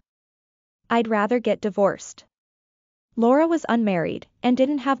shame-faced. I'd rather get divorced. Laura was unmarried, and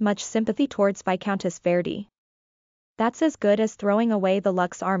didn't have much sympathy towards Viscountess Verdi. That's as good as throwing away the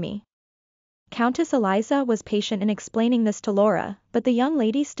Lux army. Countess Eliza was patient in explaining this to Laura, but the young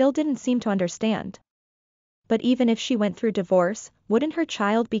lady still didn't seem to understand. But even if she went through divorce, wouldn't her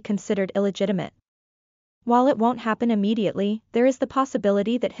child be considered illegitimate? While it won't happen immediately, there is the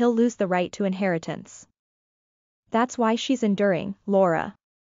possibility that he'll lose the right to inheritance. That's why she's enduring, Laura.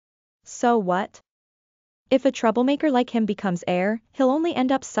 So what? If a troublemaker like him becomes heir, he'll only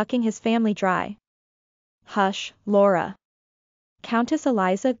end up sucking his family dry. Hush, Laura. Countess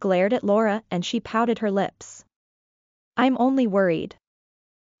Eliza glared at Laura and she pouted her lips. I'm only worried.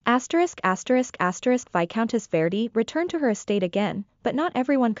 Asterisk asterisk asterisk. Viscountess Verdi returned to her estate again, but not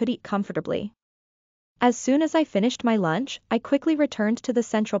everyone could eat comfortably. As soon as I finished my lunch, I quickly returned to the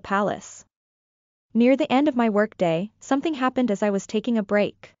central palace. Near the end of my workday, something happened as I was taking a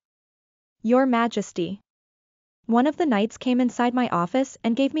break. Your Majesty. One of the knights came inside my office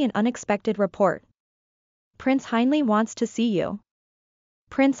and gave me an unexpected report. Prince Heinley wants to see you.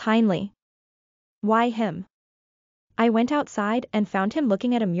 Prince Heinley. Why him? I went outside and found him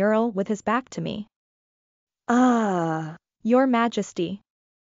looking at a mural with his back to me. Your Majesty.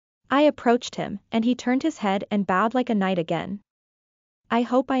 I approached him, and he turned his head and bowed like a knight again. I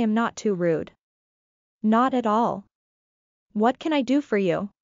hope I am not too rude. Not at all. What can I do for you?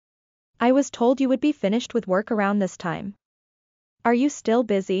 I was told you would be finished with work around this time. Are you still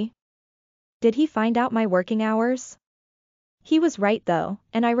busy? Did he find out my working hours? He was right though,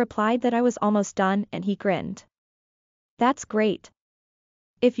 and I replied that I was almost done, and he grinned. That's great.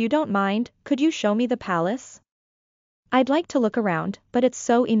 If you don't mind, could you show me the palace? I'd like to look around, but it's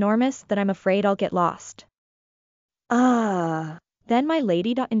so enormous that I'm afraid I'll get lost. Then my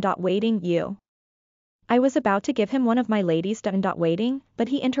lady waiting you. I was about to give him one of my ladies waiting, but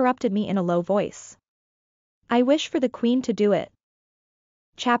he interrupted me in a low voice. I wish for the Queen to do it.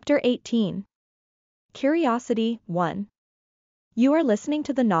 Chapter 18. Curiosity 1. You are listening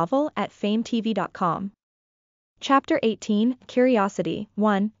to the novel at fametv.info. Chapter 18. Curiosity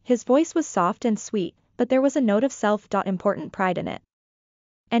 1. His voice was soft and sweet, but there was a note of self-important pride in it.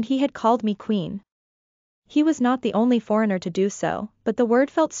 And he had called me Queen. He was not the only foreigner to do so, but the word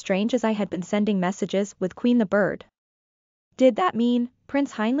felt strange as I had been sending messages with Queen the bird. Did that mean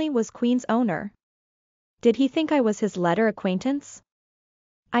Prince Heinley was Queen's owner? Did he think I was his letter acquaintance?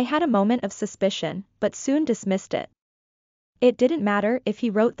 I had a moment of suspicion, but soon dismissed it. It didn't matter if he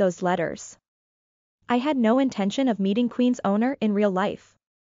wrote those letters. I had no intention of meeting Queen's owner in real life.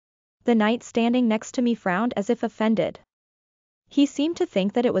 The knight standing next to me frowned as if offended. He seemed to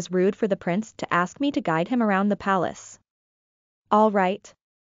think that it was rude for the prince to ask me to guide him around the palace. All right.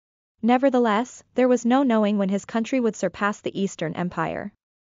 Nevertheless, there was no knowing when his country would surpass the Eastern Empire.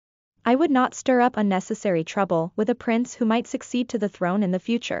 I would not stir up unnecessary trouble with a prince who might succeed to the throne in the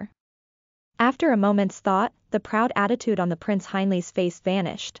future. After a moment's thought, the proud attitude on the Prince Heinlei's face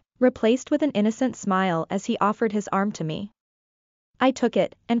vanished, replaced with an innocent smile as he offered his arm to me. I took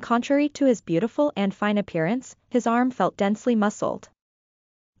it, and contrary to his beautiful and fine appearance, his arm felt densely muscled.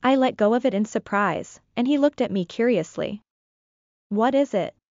 I let go of it in surprise, and he looked at me curiously. What is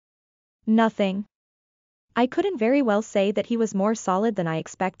it? Nothing. I couldn't very well say that he was more solid than I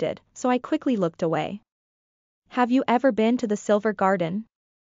expected, so I quickly looked away. Have you ever been to the Silver Garden?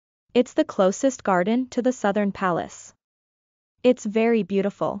 It's the closest garden to the Southern Palace. It's very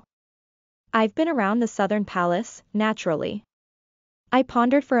beautiful. I've been around the Southern Palace, naturally. I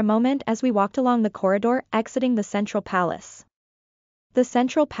pondered for a moment as we walked along the corridor exiting the Central Palace. The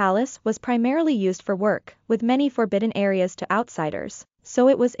Central Palace was primarily used for work, with many forbidden areas to outsiders, so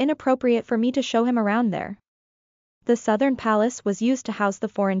it was inappropriate for me to show him around there. The Southern Palace was used to house the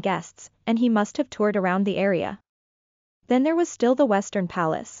foreign guests, and he must have toured around the area. Then there was still the Western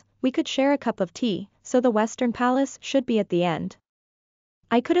Palace. We could share a cup of tea, so the Western Palace should be at the end.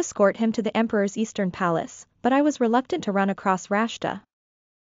 I could escort him to the Emperor's Eastern Palace, but I was reluctant to run across Rashta.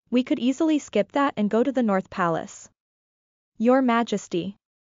 We could easily skip that and go to the North Palace. Your Majesty.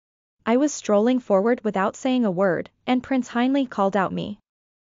 I was strolling forward without saying a word, and Prince Heinlei called out me.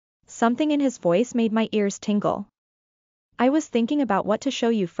 Something in his voice made my ears tingle. I was thinking about what to show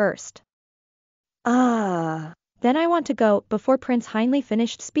you first. Then I want to go. Before Prince Heinlei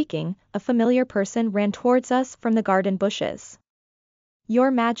finished speaking, a familiar person ran towards us from the garden bushes.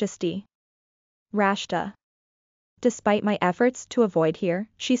 Your Majesty. Rashta. Despite my efforts to avoid her,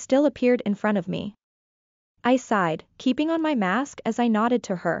 she still appeared in front of me. I sighed, keeping on my mask as I nodded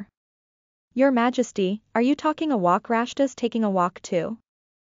to her. Your Majesty, are you talking a walk? Rashta's taking a walk too.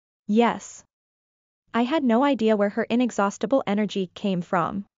 Yes. I had no idea where her inexhaustible energy came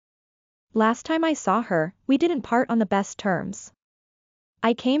from. Last time I saw her, we didn't part on the best terms.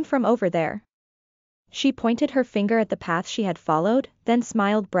 I came from over there. She pointed her finger at the path she had followed, then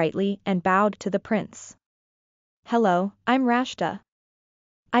smiled brightly and bowed to the prince. Hello, I'm Rashta.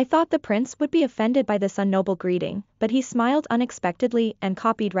 I thought the prince would be offended by this unnoble greeting, but he smiled unexpectedly and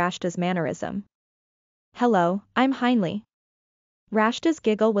copied Rashta's mannerism. Hello, I'm Heinlei. Rashta's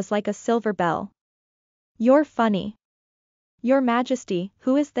giggle was like a silver bell. You're funny. Your Majesty,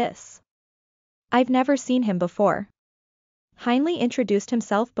 who is this? I've never seen him before. Heinlei introduced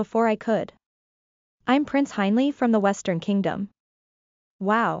himself before I could. I'm Prince Heinlei from the Western Kingdom.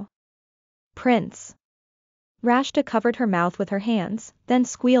 Wow. Prince. Rashta covered her mouth with her hands, then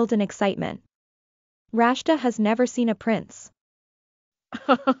squealed in excitement. Rashta has never seen a prince.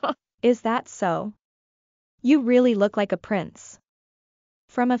 Is that so? You really look like a prince.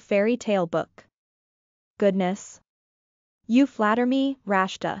 From a fairy tale book. Goodness. You flatter me,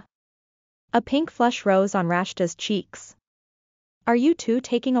 Rashta. A pink flush rose on Rashta's cheeks. Are you two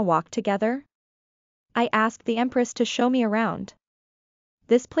taking a walk together? I asked the Empress to show me around.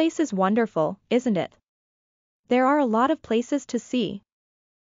 This place is wonderful, isn't it? There are a lot of places to see.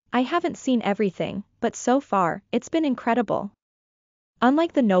 I haven't seen everything, but so far, it's been incredible.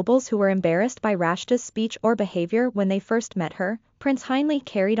 Unlike the nobles who were embarrassed by Rashta's speech or behavior when they first met her, Prince Heinlei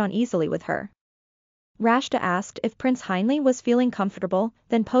carried on easily with her. Rashta asked if Prince Heinlei was feeling comfortable,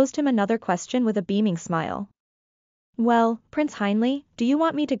 then posed him another question with a beaming smile. Well, Prince Heinlei, do you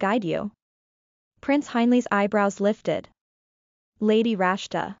want me to guide you? Prince Heinlei's eyebrows lifted. Lady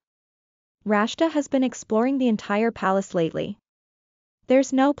Rashta. Rashta has been exploring the entire palace lately.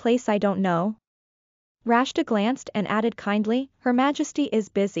 There's no place I don't know. Rashta glanced and added kindly, Her Majesty is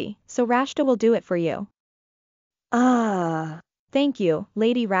busy, so Rashta will do it for you. Thank you,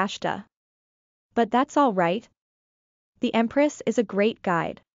 Lady Rashta. But that's all right. The Empress is a great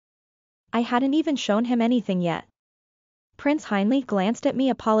guide. I hadn't even shown him anything yet. Prince Heinlei glanced at me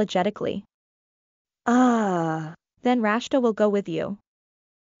apologetically. Then Rashta will go with you.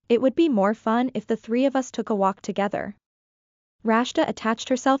 It would be more fun if the three of us took a walk together. Rashta attached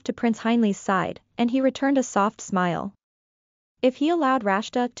herself to Prince Heinlei's side, and he returned a soft smile. If he allowed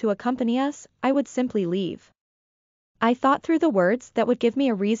Rashta to accompany us, I would simply leave. I thought through the words that would give me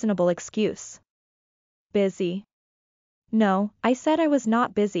a reasonable excuse. Busy. No, I said I was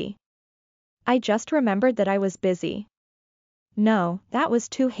not busy. I just remembered that I was busy. No, that was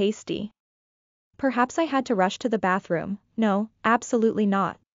too hasty. Perhaps I had to rush to the bathroom. No, absolutely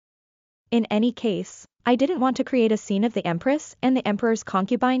not. In any case, I didn't want to create a scene of the Empress and the Emperor's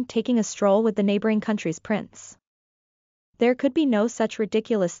concubine taking a stroll with the neighboring country's prince. There could be no such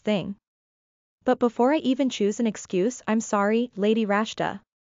ridiculous thing. But before I even choose an excuse, I'm sorry, Lady Rashta.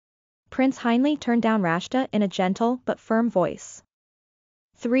 Prince Heinle turned down Rashta in a gentle but firm voice.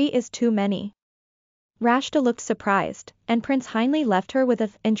 3 is too many. Rashta looked surprised, and Prince Heinle left her with a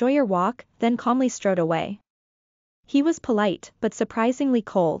 "enjoy your walk," then calmly strode away. He was polite, but surprisingly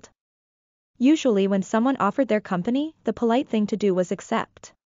cold. Usually when someone offered their company, the polite thing to do was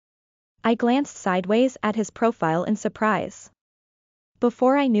accept. I glanced sideways at his profile in surprise.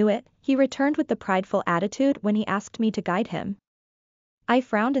 Before I knew it, he returned with the prideful attitude when he asked me to guide him. I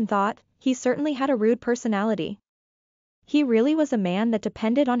frowned and thought, he certainly had a rude personality. He really was a man that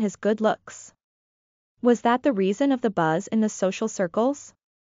depended on his good looks. Was that the reason of the buzz in the social circles?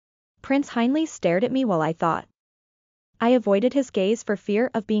 Prince Heinle stared at me while I thought. I avoided his gaze for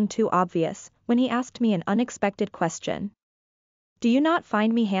fear of being too obvious, when he asked me an unexpected question. Do you not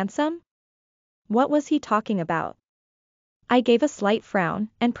find me handsome? What was he talking about? I gave a slight frown,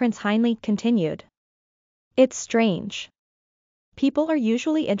 and Prince Heinle continued. It's strange. People are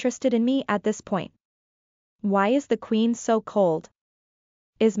usually interested in me at this point. Why is the Queen so cold?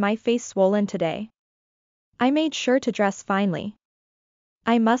 Is my face swollen today? I made sure to dress finely.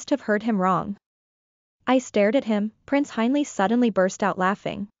 I must have heard him wrong. I stared at him. Prince Heinle suddenly burst out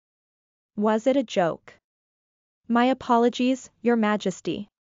laughing. Was it a joke? My apologies, Your Majesty.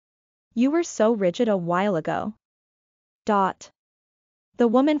 You were so rigid a while ago. The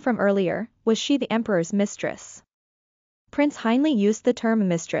woman from earlier, was she the Emperor's mistress? Prince Heinle used the term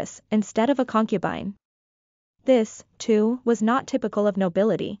mistress instead of a concubine. This, too, was not typical of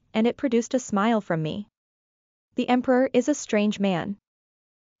nobility, and it produced a smile from me. The Emperor is a strange man.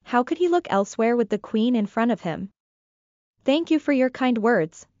 How could he look elsewhere with the Queen in front of him? Thank you for your kind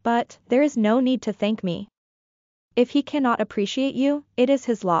words, but there is no need to thank me. If he cannot appreciate you, it is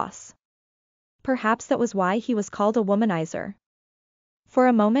his loss. Perhaps that was why he was called a womanizer. For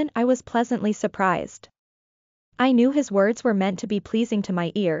a moment I was pleasantly surprised. I knew his words were meant to be pleasing to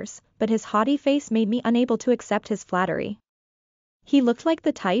my ears, but his haughty face made me unable to accept his flattery. He looked like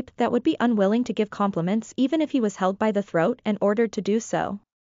the type that would be unwilling to give compliments even if he was held by the throat and ordered to do so.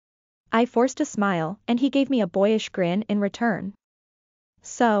 I forced a smile, and he gave me a boyish grin in return.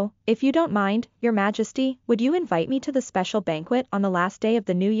 So, if you don't mind, Your Majesty, would you invite me to the special banquet on the last day of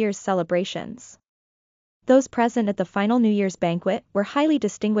the New Year's celebrations? Those present at the final New Year's banquet were highly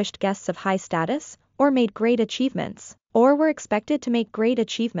distinguished guests of high status, or made great achievements, or were expected to make great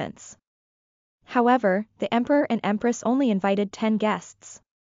achievements. However, the Emperor and Empress only invited 10 guests.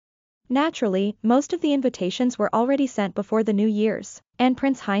 Naturally, most of the invitations were already sent before the New Year's, and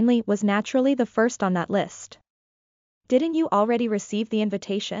Prince Heinle was naturally the first on that list. Didn't you already receive the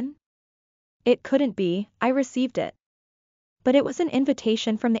invitation? It couldn't be, I received it. But it was an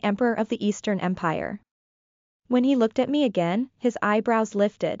invitation from the Emperor of the Eastern Empire. When he looked at me again, his eyebrows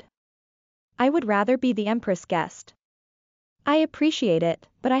lifted. I would rather be the Empress guest. I appreciate it,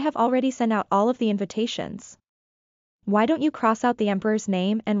 but I have already sent out all of the invitations. Why don't you cross out the Emperor's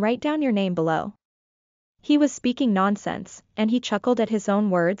name and write down your name below? He was speaking nonsense, and he chuckled at his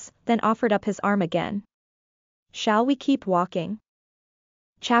own words, then offered up his arm again. Shall we keep walking?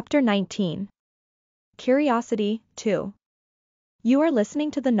 Chapter 19. Curiosity, 2. You are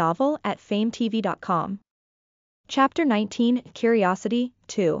listening to the novel at fametv.info. Chapter 19, Curiosity,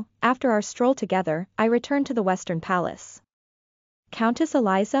 2. After our stroll together, I returned to the Western Palace. Countess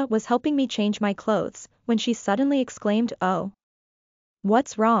Eliza was helping me change my clothes, when she suddenly exclaimed, "Oh!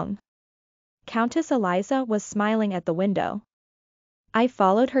 What's wrong?" Countess Eliza was smiling at the window. I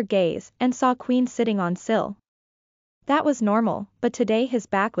followed her gaze, and saw Queen sitting on sill. That was normal, but today his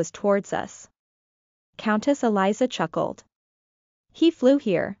back was towards us. Countess Eliza chuckled. He flew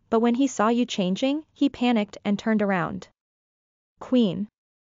here, but when he saw you changing, he panicked and turned around. Queen.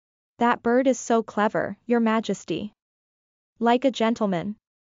 That bird is so clever, Your Majesty. Like a gentleman.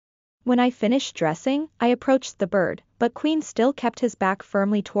 When I finished dressing, I approached the bird, but Queen still kept his back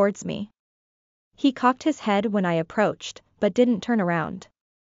firmly towards me. He cocked his head when I approached, but didn't turn around.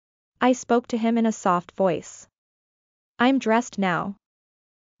 I spoke to him in a soft voice. I'm dressed now.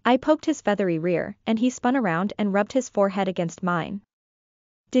 I poked his feathery rear, and he spun around and rubbed his forehead against mine.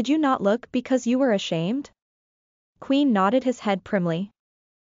 Did you not look because you were ashamed? Queen nodded his head primly.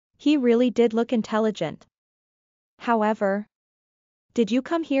 He really did look intelligent. However, did you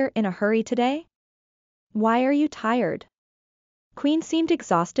come here in a hurry today? Why are you tired? Queen seemed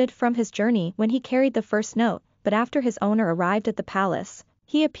exhausted from his journey when he carried the first note, but after his owner arrived at the palace,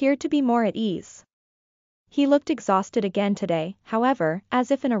 he appeared to be more at ease. He looked exhausted again today, however,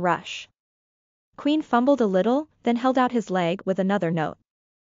 as if in a rush. Queen fumbled a little, then held out his leg with another note.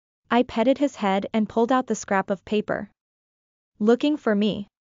 I petted his head and pulled out the scrap of paper. Looking for me?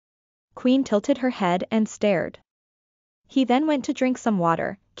 Queen tilted her head and stared. He then went to drink some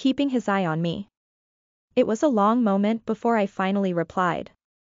water, keeping his eye on me. It was a long moment before I finally replied.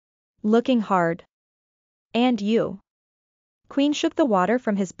 Looking hard. And you? Queen shook the water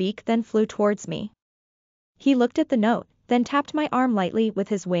from his beak then flew towards me. He looked at the note, then tapped my arm lightly with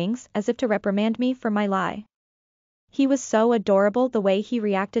his wings as if to reprimand me for my lie. He was so adorable the way he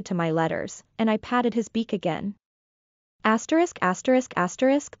reacted to my letters, and I patted his beak again.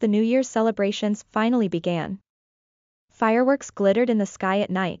 The New Year's celebrations finally began. Fireworks glittered in the sky at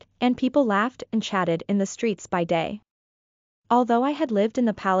night, and people laughed and chatted in the streets by day. Although I had lived in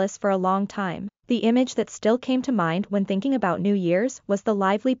the palace for a long time, the image that still came to mind when thinking about New Year's was the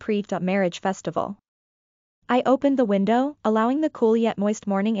lively pre-marriage festival. I opened the window, allowing the cool yet moist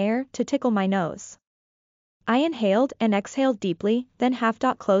morning air to tickle my nose. I inhaled and exhaled deeply, then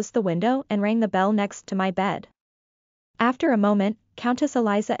closed the window and rang the bell next to my bed. After a moment, Countess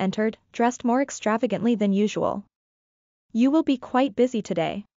Eliza entered, dressed more extravagantly than usual. You will be quite busy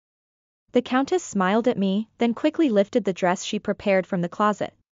today. The Countess smiled at me, then quickly lifted the dress she prepared from the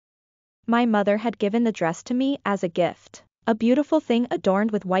closet. My mother had given the dress to me as a gift, a beautiful thing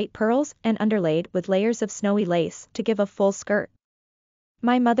adorned with white pearls and underlaid with layers of snowy lace to give a full skirt.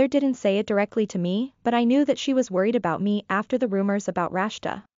 My mother didn't say it directly to me, but I knew that she was worried about me after the rumors about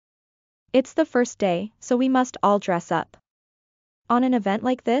Rashta. It's the first day, so we must all dress up. On an event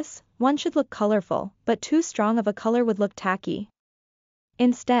like this, one should look colorful, but too strong of a color would look tacky.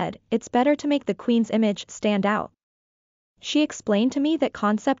 Instead, it's better to make the queen's image stand out. She explained to me that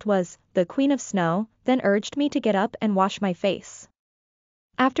concept was, the Queen of Snow, then urged me to get up and wash my face.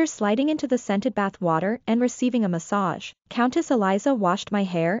 After sliding into the scented bath water and receiving a massage, Countess Eliza washed my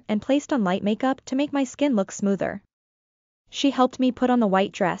hair and placed on light makeup to make my skin look smoother. She helped me put on the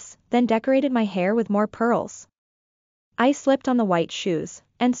white dress, then decorated my hair with more pearls. I slipped on the white shoes,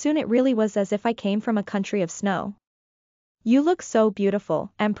 and soon it really was as if I came from a country of snow. You look so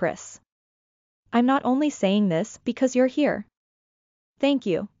beautiful, Empress. I'm not only saying this because you're here. Thank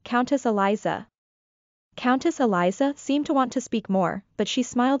you, Countess Eliza. Countess Eliza seemed to want to speak more, but she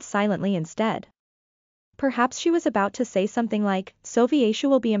smiled silently instead. Perhaps she was about to say something like, Sovieshu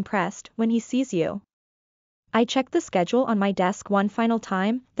will be impressed when he sees you. I checked the schedule on my desk one final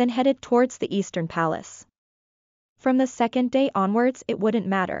time, then headed towards the Eastern Palace. From the second day onwards it wouldn't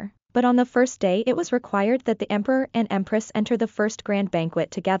matter, but on the first day it was required that the Emperor and Empress enter the first grand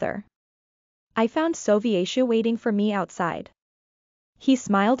banquet together. I found Sovieshu waiting for me outside. He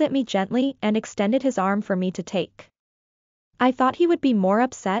smiled at me gently and extended his arm for me to take. I thought he would be more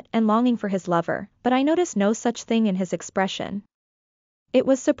upset and longing for his lover, but I noticed no such thing in his expression. It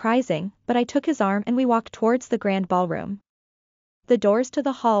was surprising, but I took his arm and we walked towards the grand ballroom. The doors to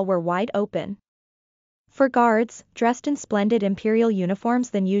the hall were wide open. Four guards, dressed in splendid imperial uniforms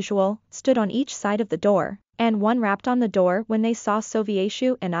than usual, stood on each side of the door, and one rapped on the door when they saw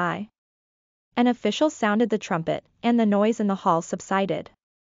Sovieshu and I. An official sounded the trumpet, and the noise in the hall subsided.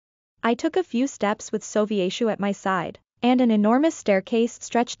 I took a few steps with Sovieshu at my side, and an enormous staircase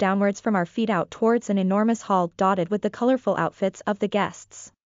stretched downwards from our feet out towards an enormous hall dotted with the colorful outfits of the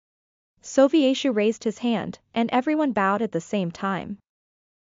guests. Sovieshu raised his hand, and everyone bowed at the same time.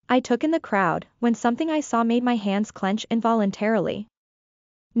 I took in the crowd, when something I saw made my hands clench involuntarily.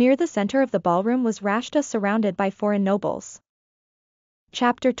 Near the center of the ballroom was Rashta surrounded by foreign nobles.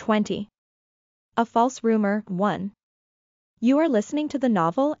 Chapter 20. A False Rumor, 1. You are listening to the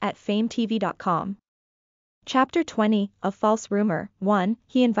novel at famtv.info. Chapter 20, A False Rumor, 1.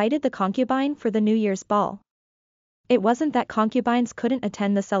 He invited the concubine for the New Year's ball. It wasn't that concubines couldn't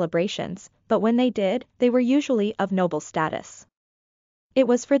attend the celebrations, but when they did, they were usually of noble status. It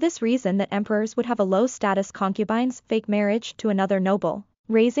was for this reason that emperors would have a low-status concubine's fake marriage to another noble,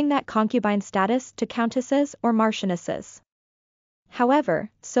 raising that concubine status to countesses or marchionesses. However,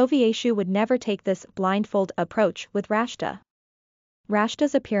 Sovieshu would never take this blindfold approach with Rashta.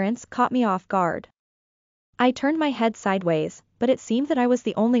 Rashta's appearance caught me off guard. I turned my head sideways, but it seemed that I was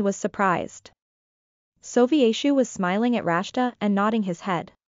the only one surprised. Sovieshu was smiling at Rashta and nodding his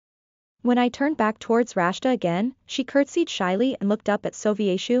head. When I turned back towards Rashta again, she curtsied shyly and looked up at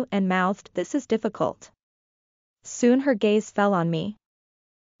Sovieshu and mouthed, "This is difficult." Soon her gaze fell on me.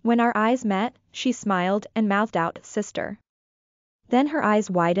 When our eyes met, she smiled and mouthed out, "Sister." Then her eyes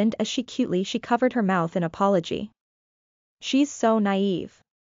widened as she covered her mouth in apology. She's so naive.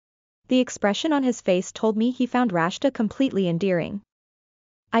 The expression on his face told me he found Rashta completely endearing.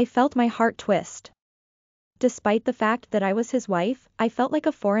 I felt my heart twist. Despite the fact that I was his wife, I felt like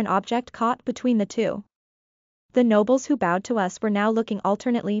a foreign object caught between the two. The nobles who bowed to us were now looking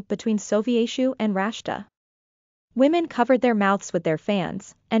alternately between Sovieshu and Rashta. Women covered their mouths with their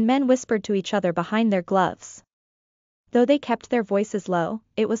fans, and men whispered to each other behind their gloves. Though they kept their voices low,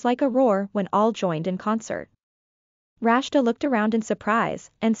 it was like a roar when all joined in concert. Rashta looked around in surprise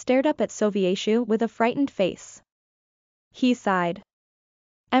and stared up at Sovieshu with a frightened face. He sighed.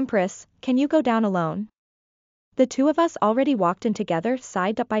 Empress, can you go down alone? The two of us already walked in together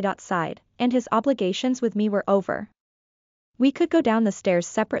side by side, and his obligations with me were over. We could go down the stairs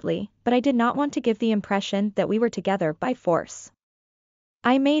separately, but I did not want to give the impression that we were together by force.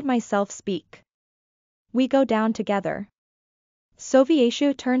 I made myself speak. We go down together.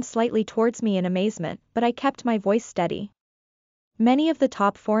 Sovieshu turned slightly towards me in amazement, but I kept my voice steady. Many of the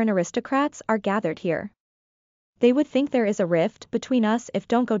top foreign aristocrats are gathered here. They would think there is a rift between us if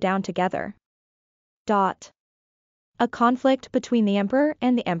don't go down together. A conflict between the emperor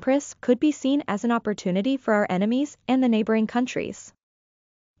and the empress could be seen as an opportunity for our enemies and the neighboring countries.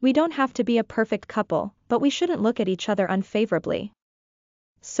 We don't have to be a perfect couple, but we shouldn't look at each other unfavorably.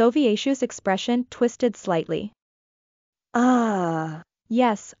 Sovieshu's expression twisted slightly.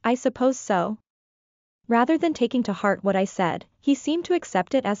 Yes, I suppose so. Rather than taking to heart what I said, he seemed to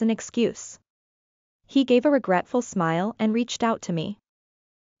accept it as an excuse. He gave a regretful smile and reached out to me.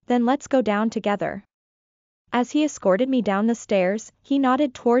 Then let's go down together. As he escorted me down the stairs, he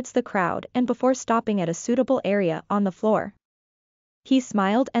nodded towards the crowd and before stopping at a suitable area on the floor. He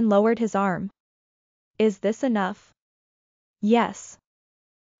smiled and lowered his arm. Is this enough? Yes.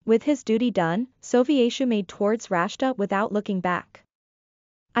 With his duty done, Sovieshu made towards Rashta without looking back.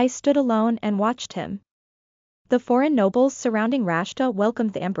 I stood alone and watched him. The foreign nobles surrounding Rashta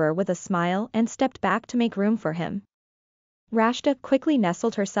welcomed the emperor with a smile and stepped back to make room for him. Rashta quickly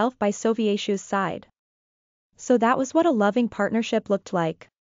nestled herself by Sovieshu's side. So that was what a loving partnership looked like.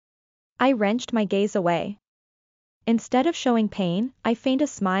 I wrenched my gaze away. Instead of showing pain, I feigned a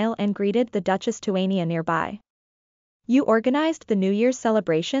smile and greeted the Duchess Tuania nearby. You organized the New Year's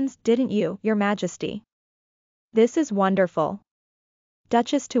celebrations, didn't you, Your Majesty? This is wonderful.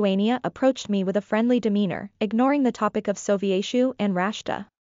 Duchess Tuania approached me with a friendly demeanor, ignoring the topic of Sovieshu and Rashta.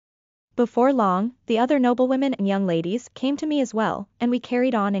 Before long, the other noblewomen and young ladies came to me as well, and we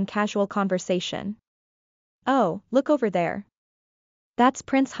carried on in casual conversation. Oh, look over there. That's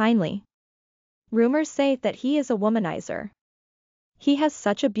Prince Heinle. Rumors say that he is a womanizer. He has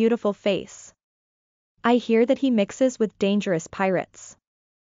such a beautiful face. I hear that he mixes with dangerous pirates.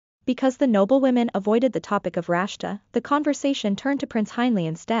 Because the noblewomen avoided the topic of Rashta, the conversation turned to Prince Heinle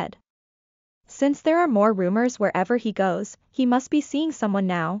instead. Since there are more rumors wherever he goes, he must be seeing someone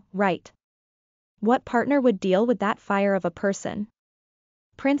now, right? What partner would deal with that fire of a person?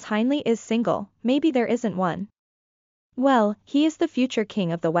 Prince Heinle is single, maybe there isn't one. Well, he is the future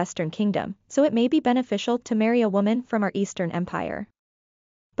king of the Western Kingdom, so it may be beneficial to marry a woman from our Eastern Empire.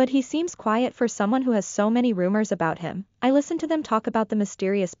 But he seems quiet for someone who has so many rumors about him. I listened to them talk about the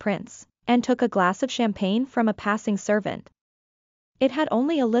mysterious prince, and took a glass of champagne from a passing servant. It had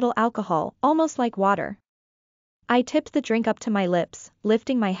only a little alcohol, almost like water. I tipped the drink up to my lips,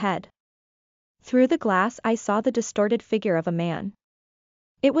 lifting my head. Through the glass I saw the distorted figure of a man.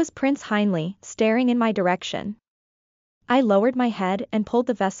 It was Prince Heinle, staring in my direction. I lowered my head and pulled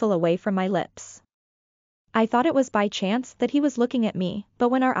the vessel away from my lips. I thought it was by chance that he was looking at me, but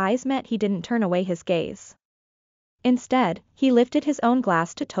when our eyes met he didn't turn away his gaze. Instead, he lifted his own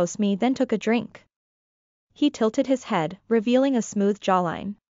glass to toast me, then took a drink. He tilted his head, revealing a smooth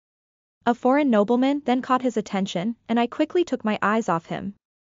jawline. A foreign nobleman then caught his attention, and I quickly took my eyes off him.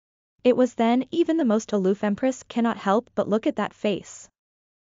 It was then even the most aloof empress cannot help but look at that face.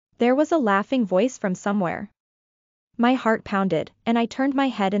 There was a laughing voice from somewhere. My heart pounded, and I turned my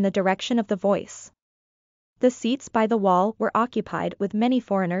head in the direction of the voice. The seats by the wall were occupied with many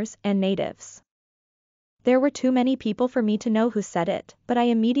foreigners and natives. There were too many people for me to know who said it, but I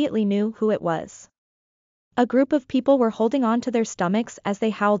immediately knew who it was. A group of people were holding on to their stomachs as they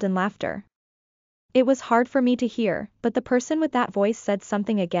howled in laughter. It was hard for me to hear, but the person with that voice said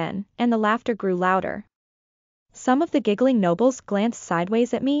something again, and the laughter grew louder. Some of the giggling nobles glanced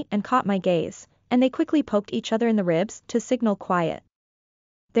sideways at me and caught my gaze, and they quickly poked each other in the ribs to signal quiet.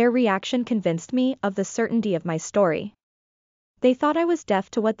 Their reaction convinced me of the certainty of my story. They thought I was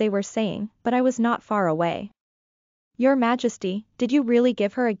deaf to what they were saying, but I was not far away. Your Majesty, did you really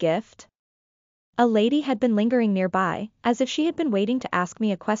give her a gift? A lady had been lingering nearby, as if she had been waiting to ask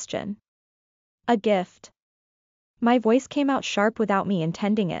me a question. A gift. My voice came out sharp without me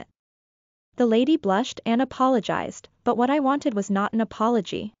intending it. The lady blushed and apologized, but what I wanted was not an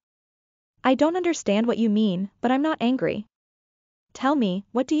apology. I don't understand what you mean, but I'm not angry. Tell me,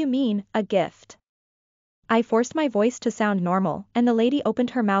 what do you mean, a gift? I forced my voice to sound normal, and the lady opened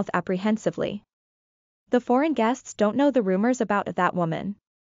her mouth apprehensively. The foreign guests don't know the rumors about that woman.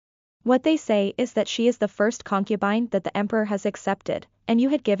 What they say is that she is the first concubine that the emperor has accepted, and you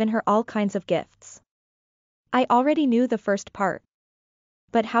had given her all kinds of gifts. I already knew the first part.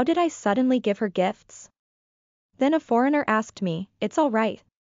 But how did I suddenly give her gifts? Then a foreigner asked me, it's all right.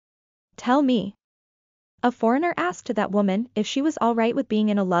 Tell me. A foreigner asked that woman if she was all right with being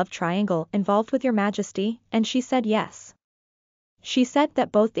in a love triangle involved with your majesty, and she said yes. She said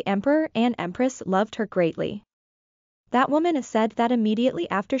that both the emperor and empress loved her greatly. That woman said that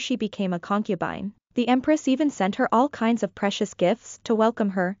immediately after she became a concubine, the empress even sent her all kinds of precious gifts to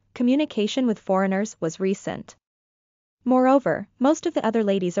welcome her. Communication with foreigners was recent. Moreover, most of the other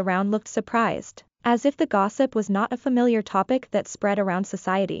ladies around looked surprised, as if the gossip was not a familiar topic that spread around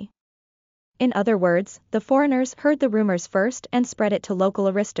society. In other words, the foreigners heard the rumors first and spread it to local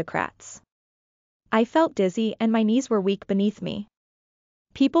aristocrats. I felt dizzy and my knees were weak beneath me.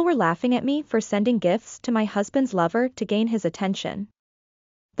 People were laughing at me for sending gifts to my husband's lover to gain his attention.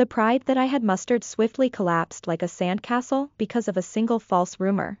 The pride that I had mustered swiftly collapsed like a sandcastle because of a single false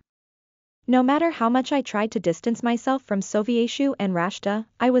rumor. No matter how much I tried to distance myself from Sovietshu and Rashta,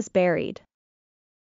 I was buried.